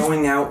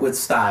going out with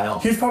style.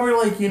 He's probably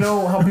like, you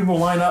know how people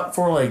line up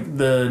for like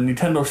the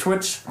Nintendo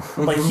Switch?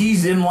 Like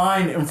he's in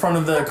line in front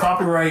of the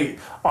copyright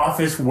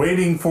office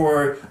waiting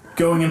for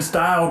Going in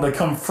Style to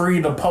come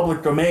free to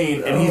public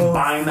domain, and he's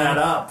buying that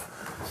up.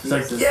 He's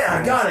like,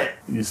 yeah, I got it.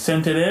 You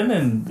sent it in,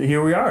 and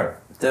here we are.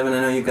 Devin, I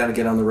know you've got to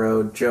get on the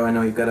road. Joe, I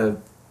know you've got a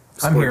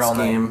sports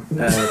game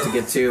to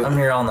get to. I'm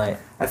here all night.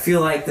 I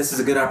feel like this is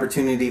a good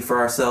opportunity for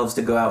ourselves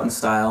to go out in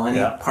style. Any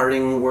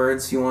parting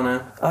words you want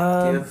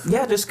to give?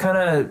 Yeah, just kind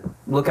of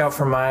look out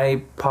for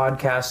my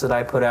podcast that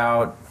I put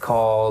out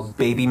called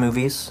Baby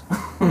Movies,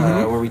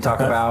 where we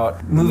talk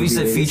about movies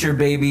that feature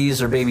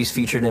babies or babies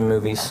featured in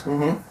movies.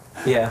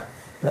 Yeah,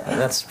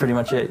 that's pretty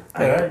much it.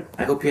 I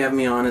hope you have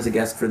me on as a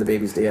guest for the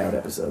Baby's Day Out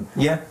episode.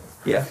 Yeah.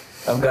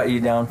 I've got you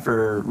down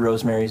for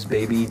Rosemary's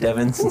Baby,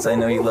 Devin, since I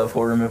know you love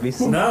horror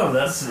movies. No,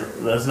 that's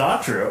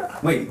not true.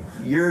 Wait,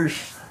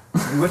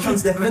 which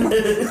one's Devin?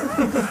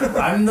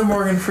 I'm the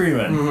Morgan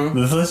Freeman.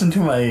 Just listen to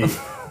my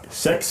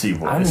sexy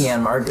voice. I'm the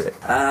Anne Margaret.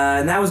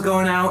 And that was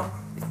going out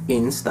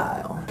in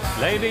style.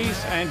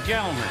 Ladies and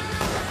gentlemen.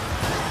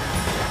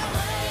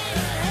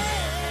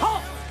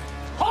 Halt!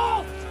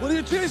 Halt! What are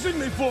you teasing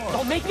me for?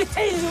 Don't make me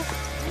tease you.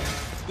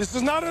 This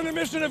is not an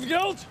admission of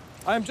guilt.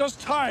 I'm just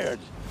tired.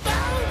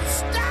 Don't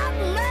stop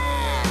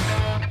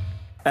me!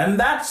 And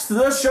that's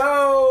the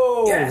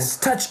show! Yes,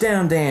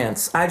 touchdown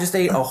dance. I just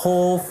ate a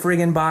whole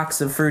friggin' box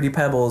of Fruity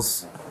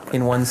Pebbles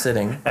in one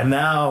sitting. And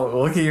now,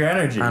 look at your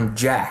energy. I'm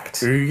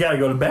jacked. You gotta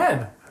go to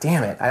bed.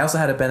 Damn it. I also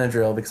had a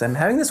Benadryl because I'm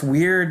having this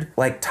weird,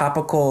 like,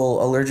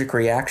 topical allergic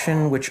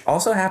reaction, which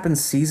also happens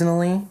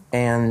seasonally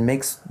and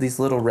makes these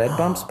little red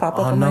bumps pop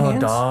up on my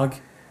hands. Dog.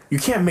 You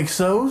can't mix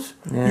those.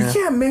 Yeah. You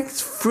can't mix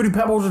Fruity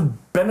Pebbles with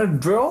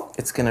Benadryl.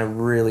 It's gonna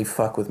really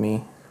fuck with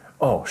me.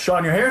 Oh,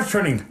 Sean, your hair's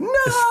turning. No!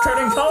 It's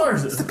turning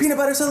colors. It's the peanut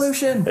butter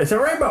solution. It's a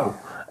rainbow.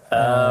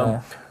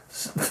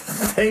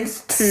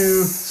 Thanks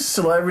to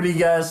celebrity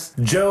guest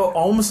Joe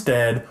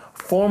Olmstead,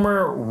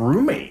 former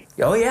roommate.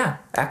 Oh, yeah.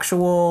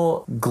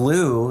 Actual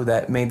glue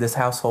that made this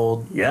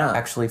household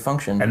actually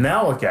function. And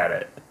now look at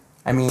it.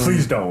 I mean...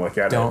 Please don't look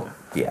at it.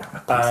 Yeah.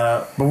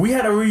 But we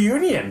had a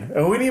reunion,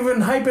 and we didn't even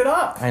hype it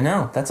up. I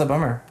know. That's a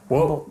bummer.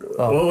 Well,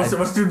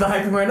 let's do the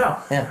hyping right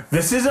now. Yeah.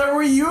 This is a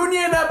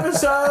reunion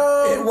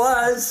episode. It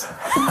was.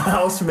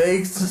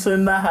 Housemates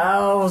in the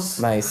house.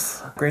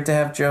 Nice. Great to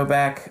have Joe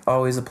back.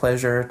 Always a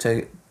pleasure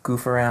to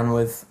goof around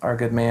with our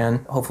good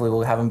man. Hopefully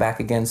we'll have him back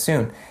again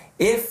soon.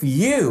 If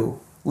you,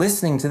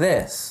 listening to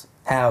this,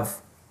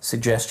 have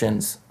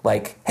suggestions,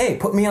 like, hey,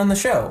 put me on the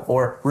show,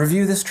 or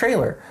review this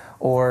trailer,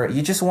 or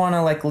you just want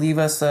to like leave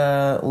us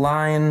a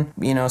line,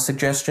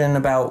 suggestion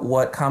about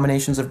what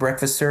combinations of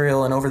breakfast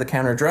cereal and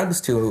over-the-counter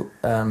drugs to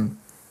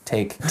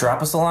take,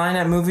 drop us a line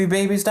at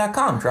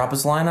moviebabies.com, drop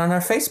us a line on our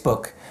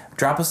Facebook,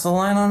 drop us a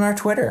line on our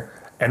Twitter.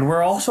 And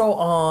we're also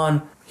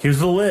on, here's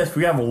the list,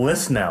 we have a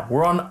list now.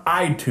 We're on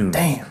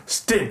iTunes,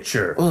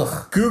 Stitcher,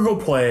 Google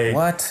Play,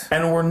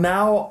 and we're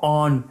now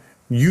on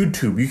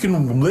YouTube. You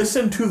can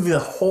listen to the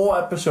whole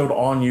episode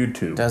on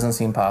YouTube. Doesn't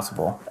seem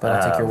possible, but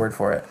I'll take your word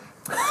for it.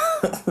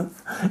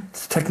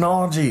 It's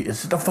technology.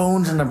 It's the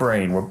phones in the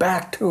brain. We're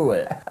back to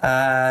it.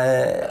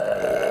 I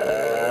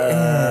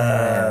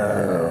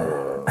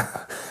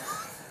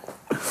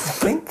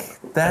think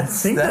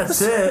that's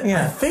it.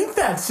 Yeah. I think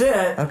that's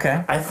it.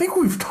 Okay. I think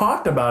we've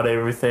talked about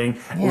everything.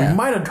 Yeah. We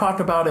might have talked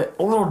about it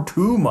a little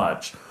too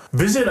much.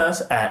 Visit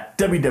us at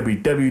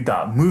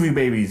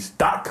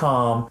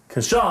www.moviebabies.com.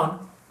 Because,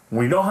 Sean,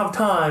 we don't have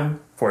time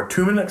for a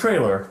 2-minute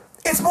trailer.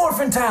 It's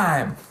morphin'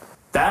 time!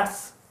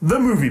 That's the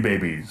Movie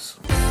Babies.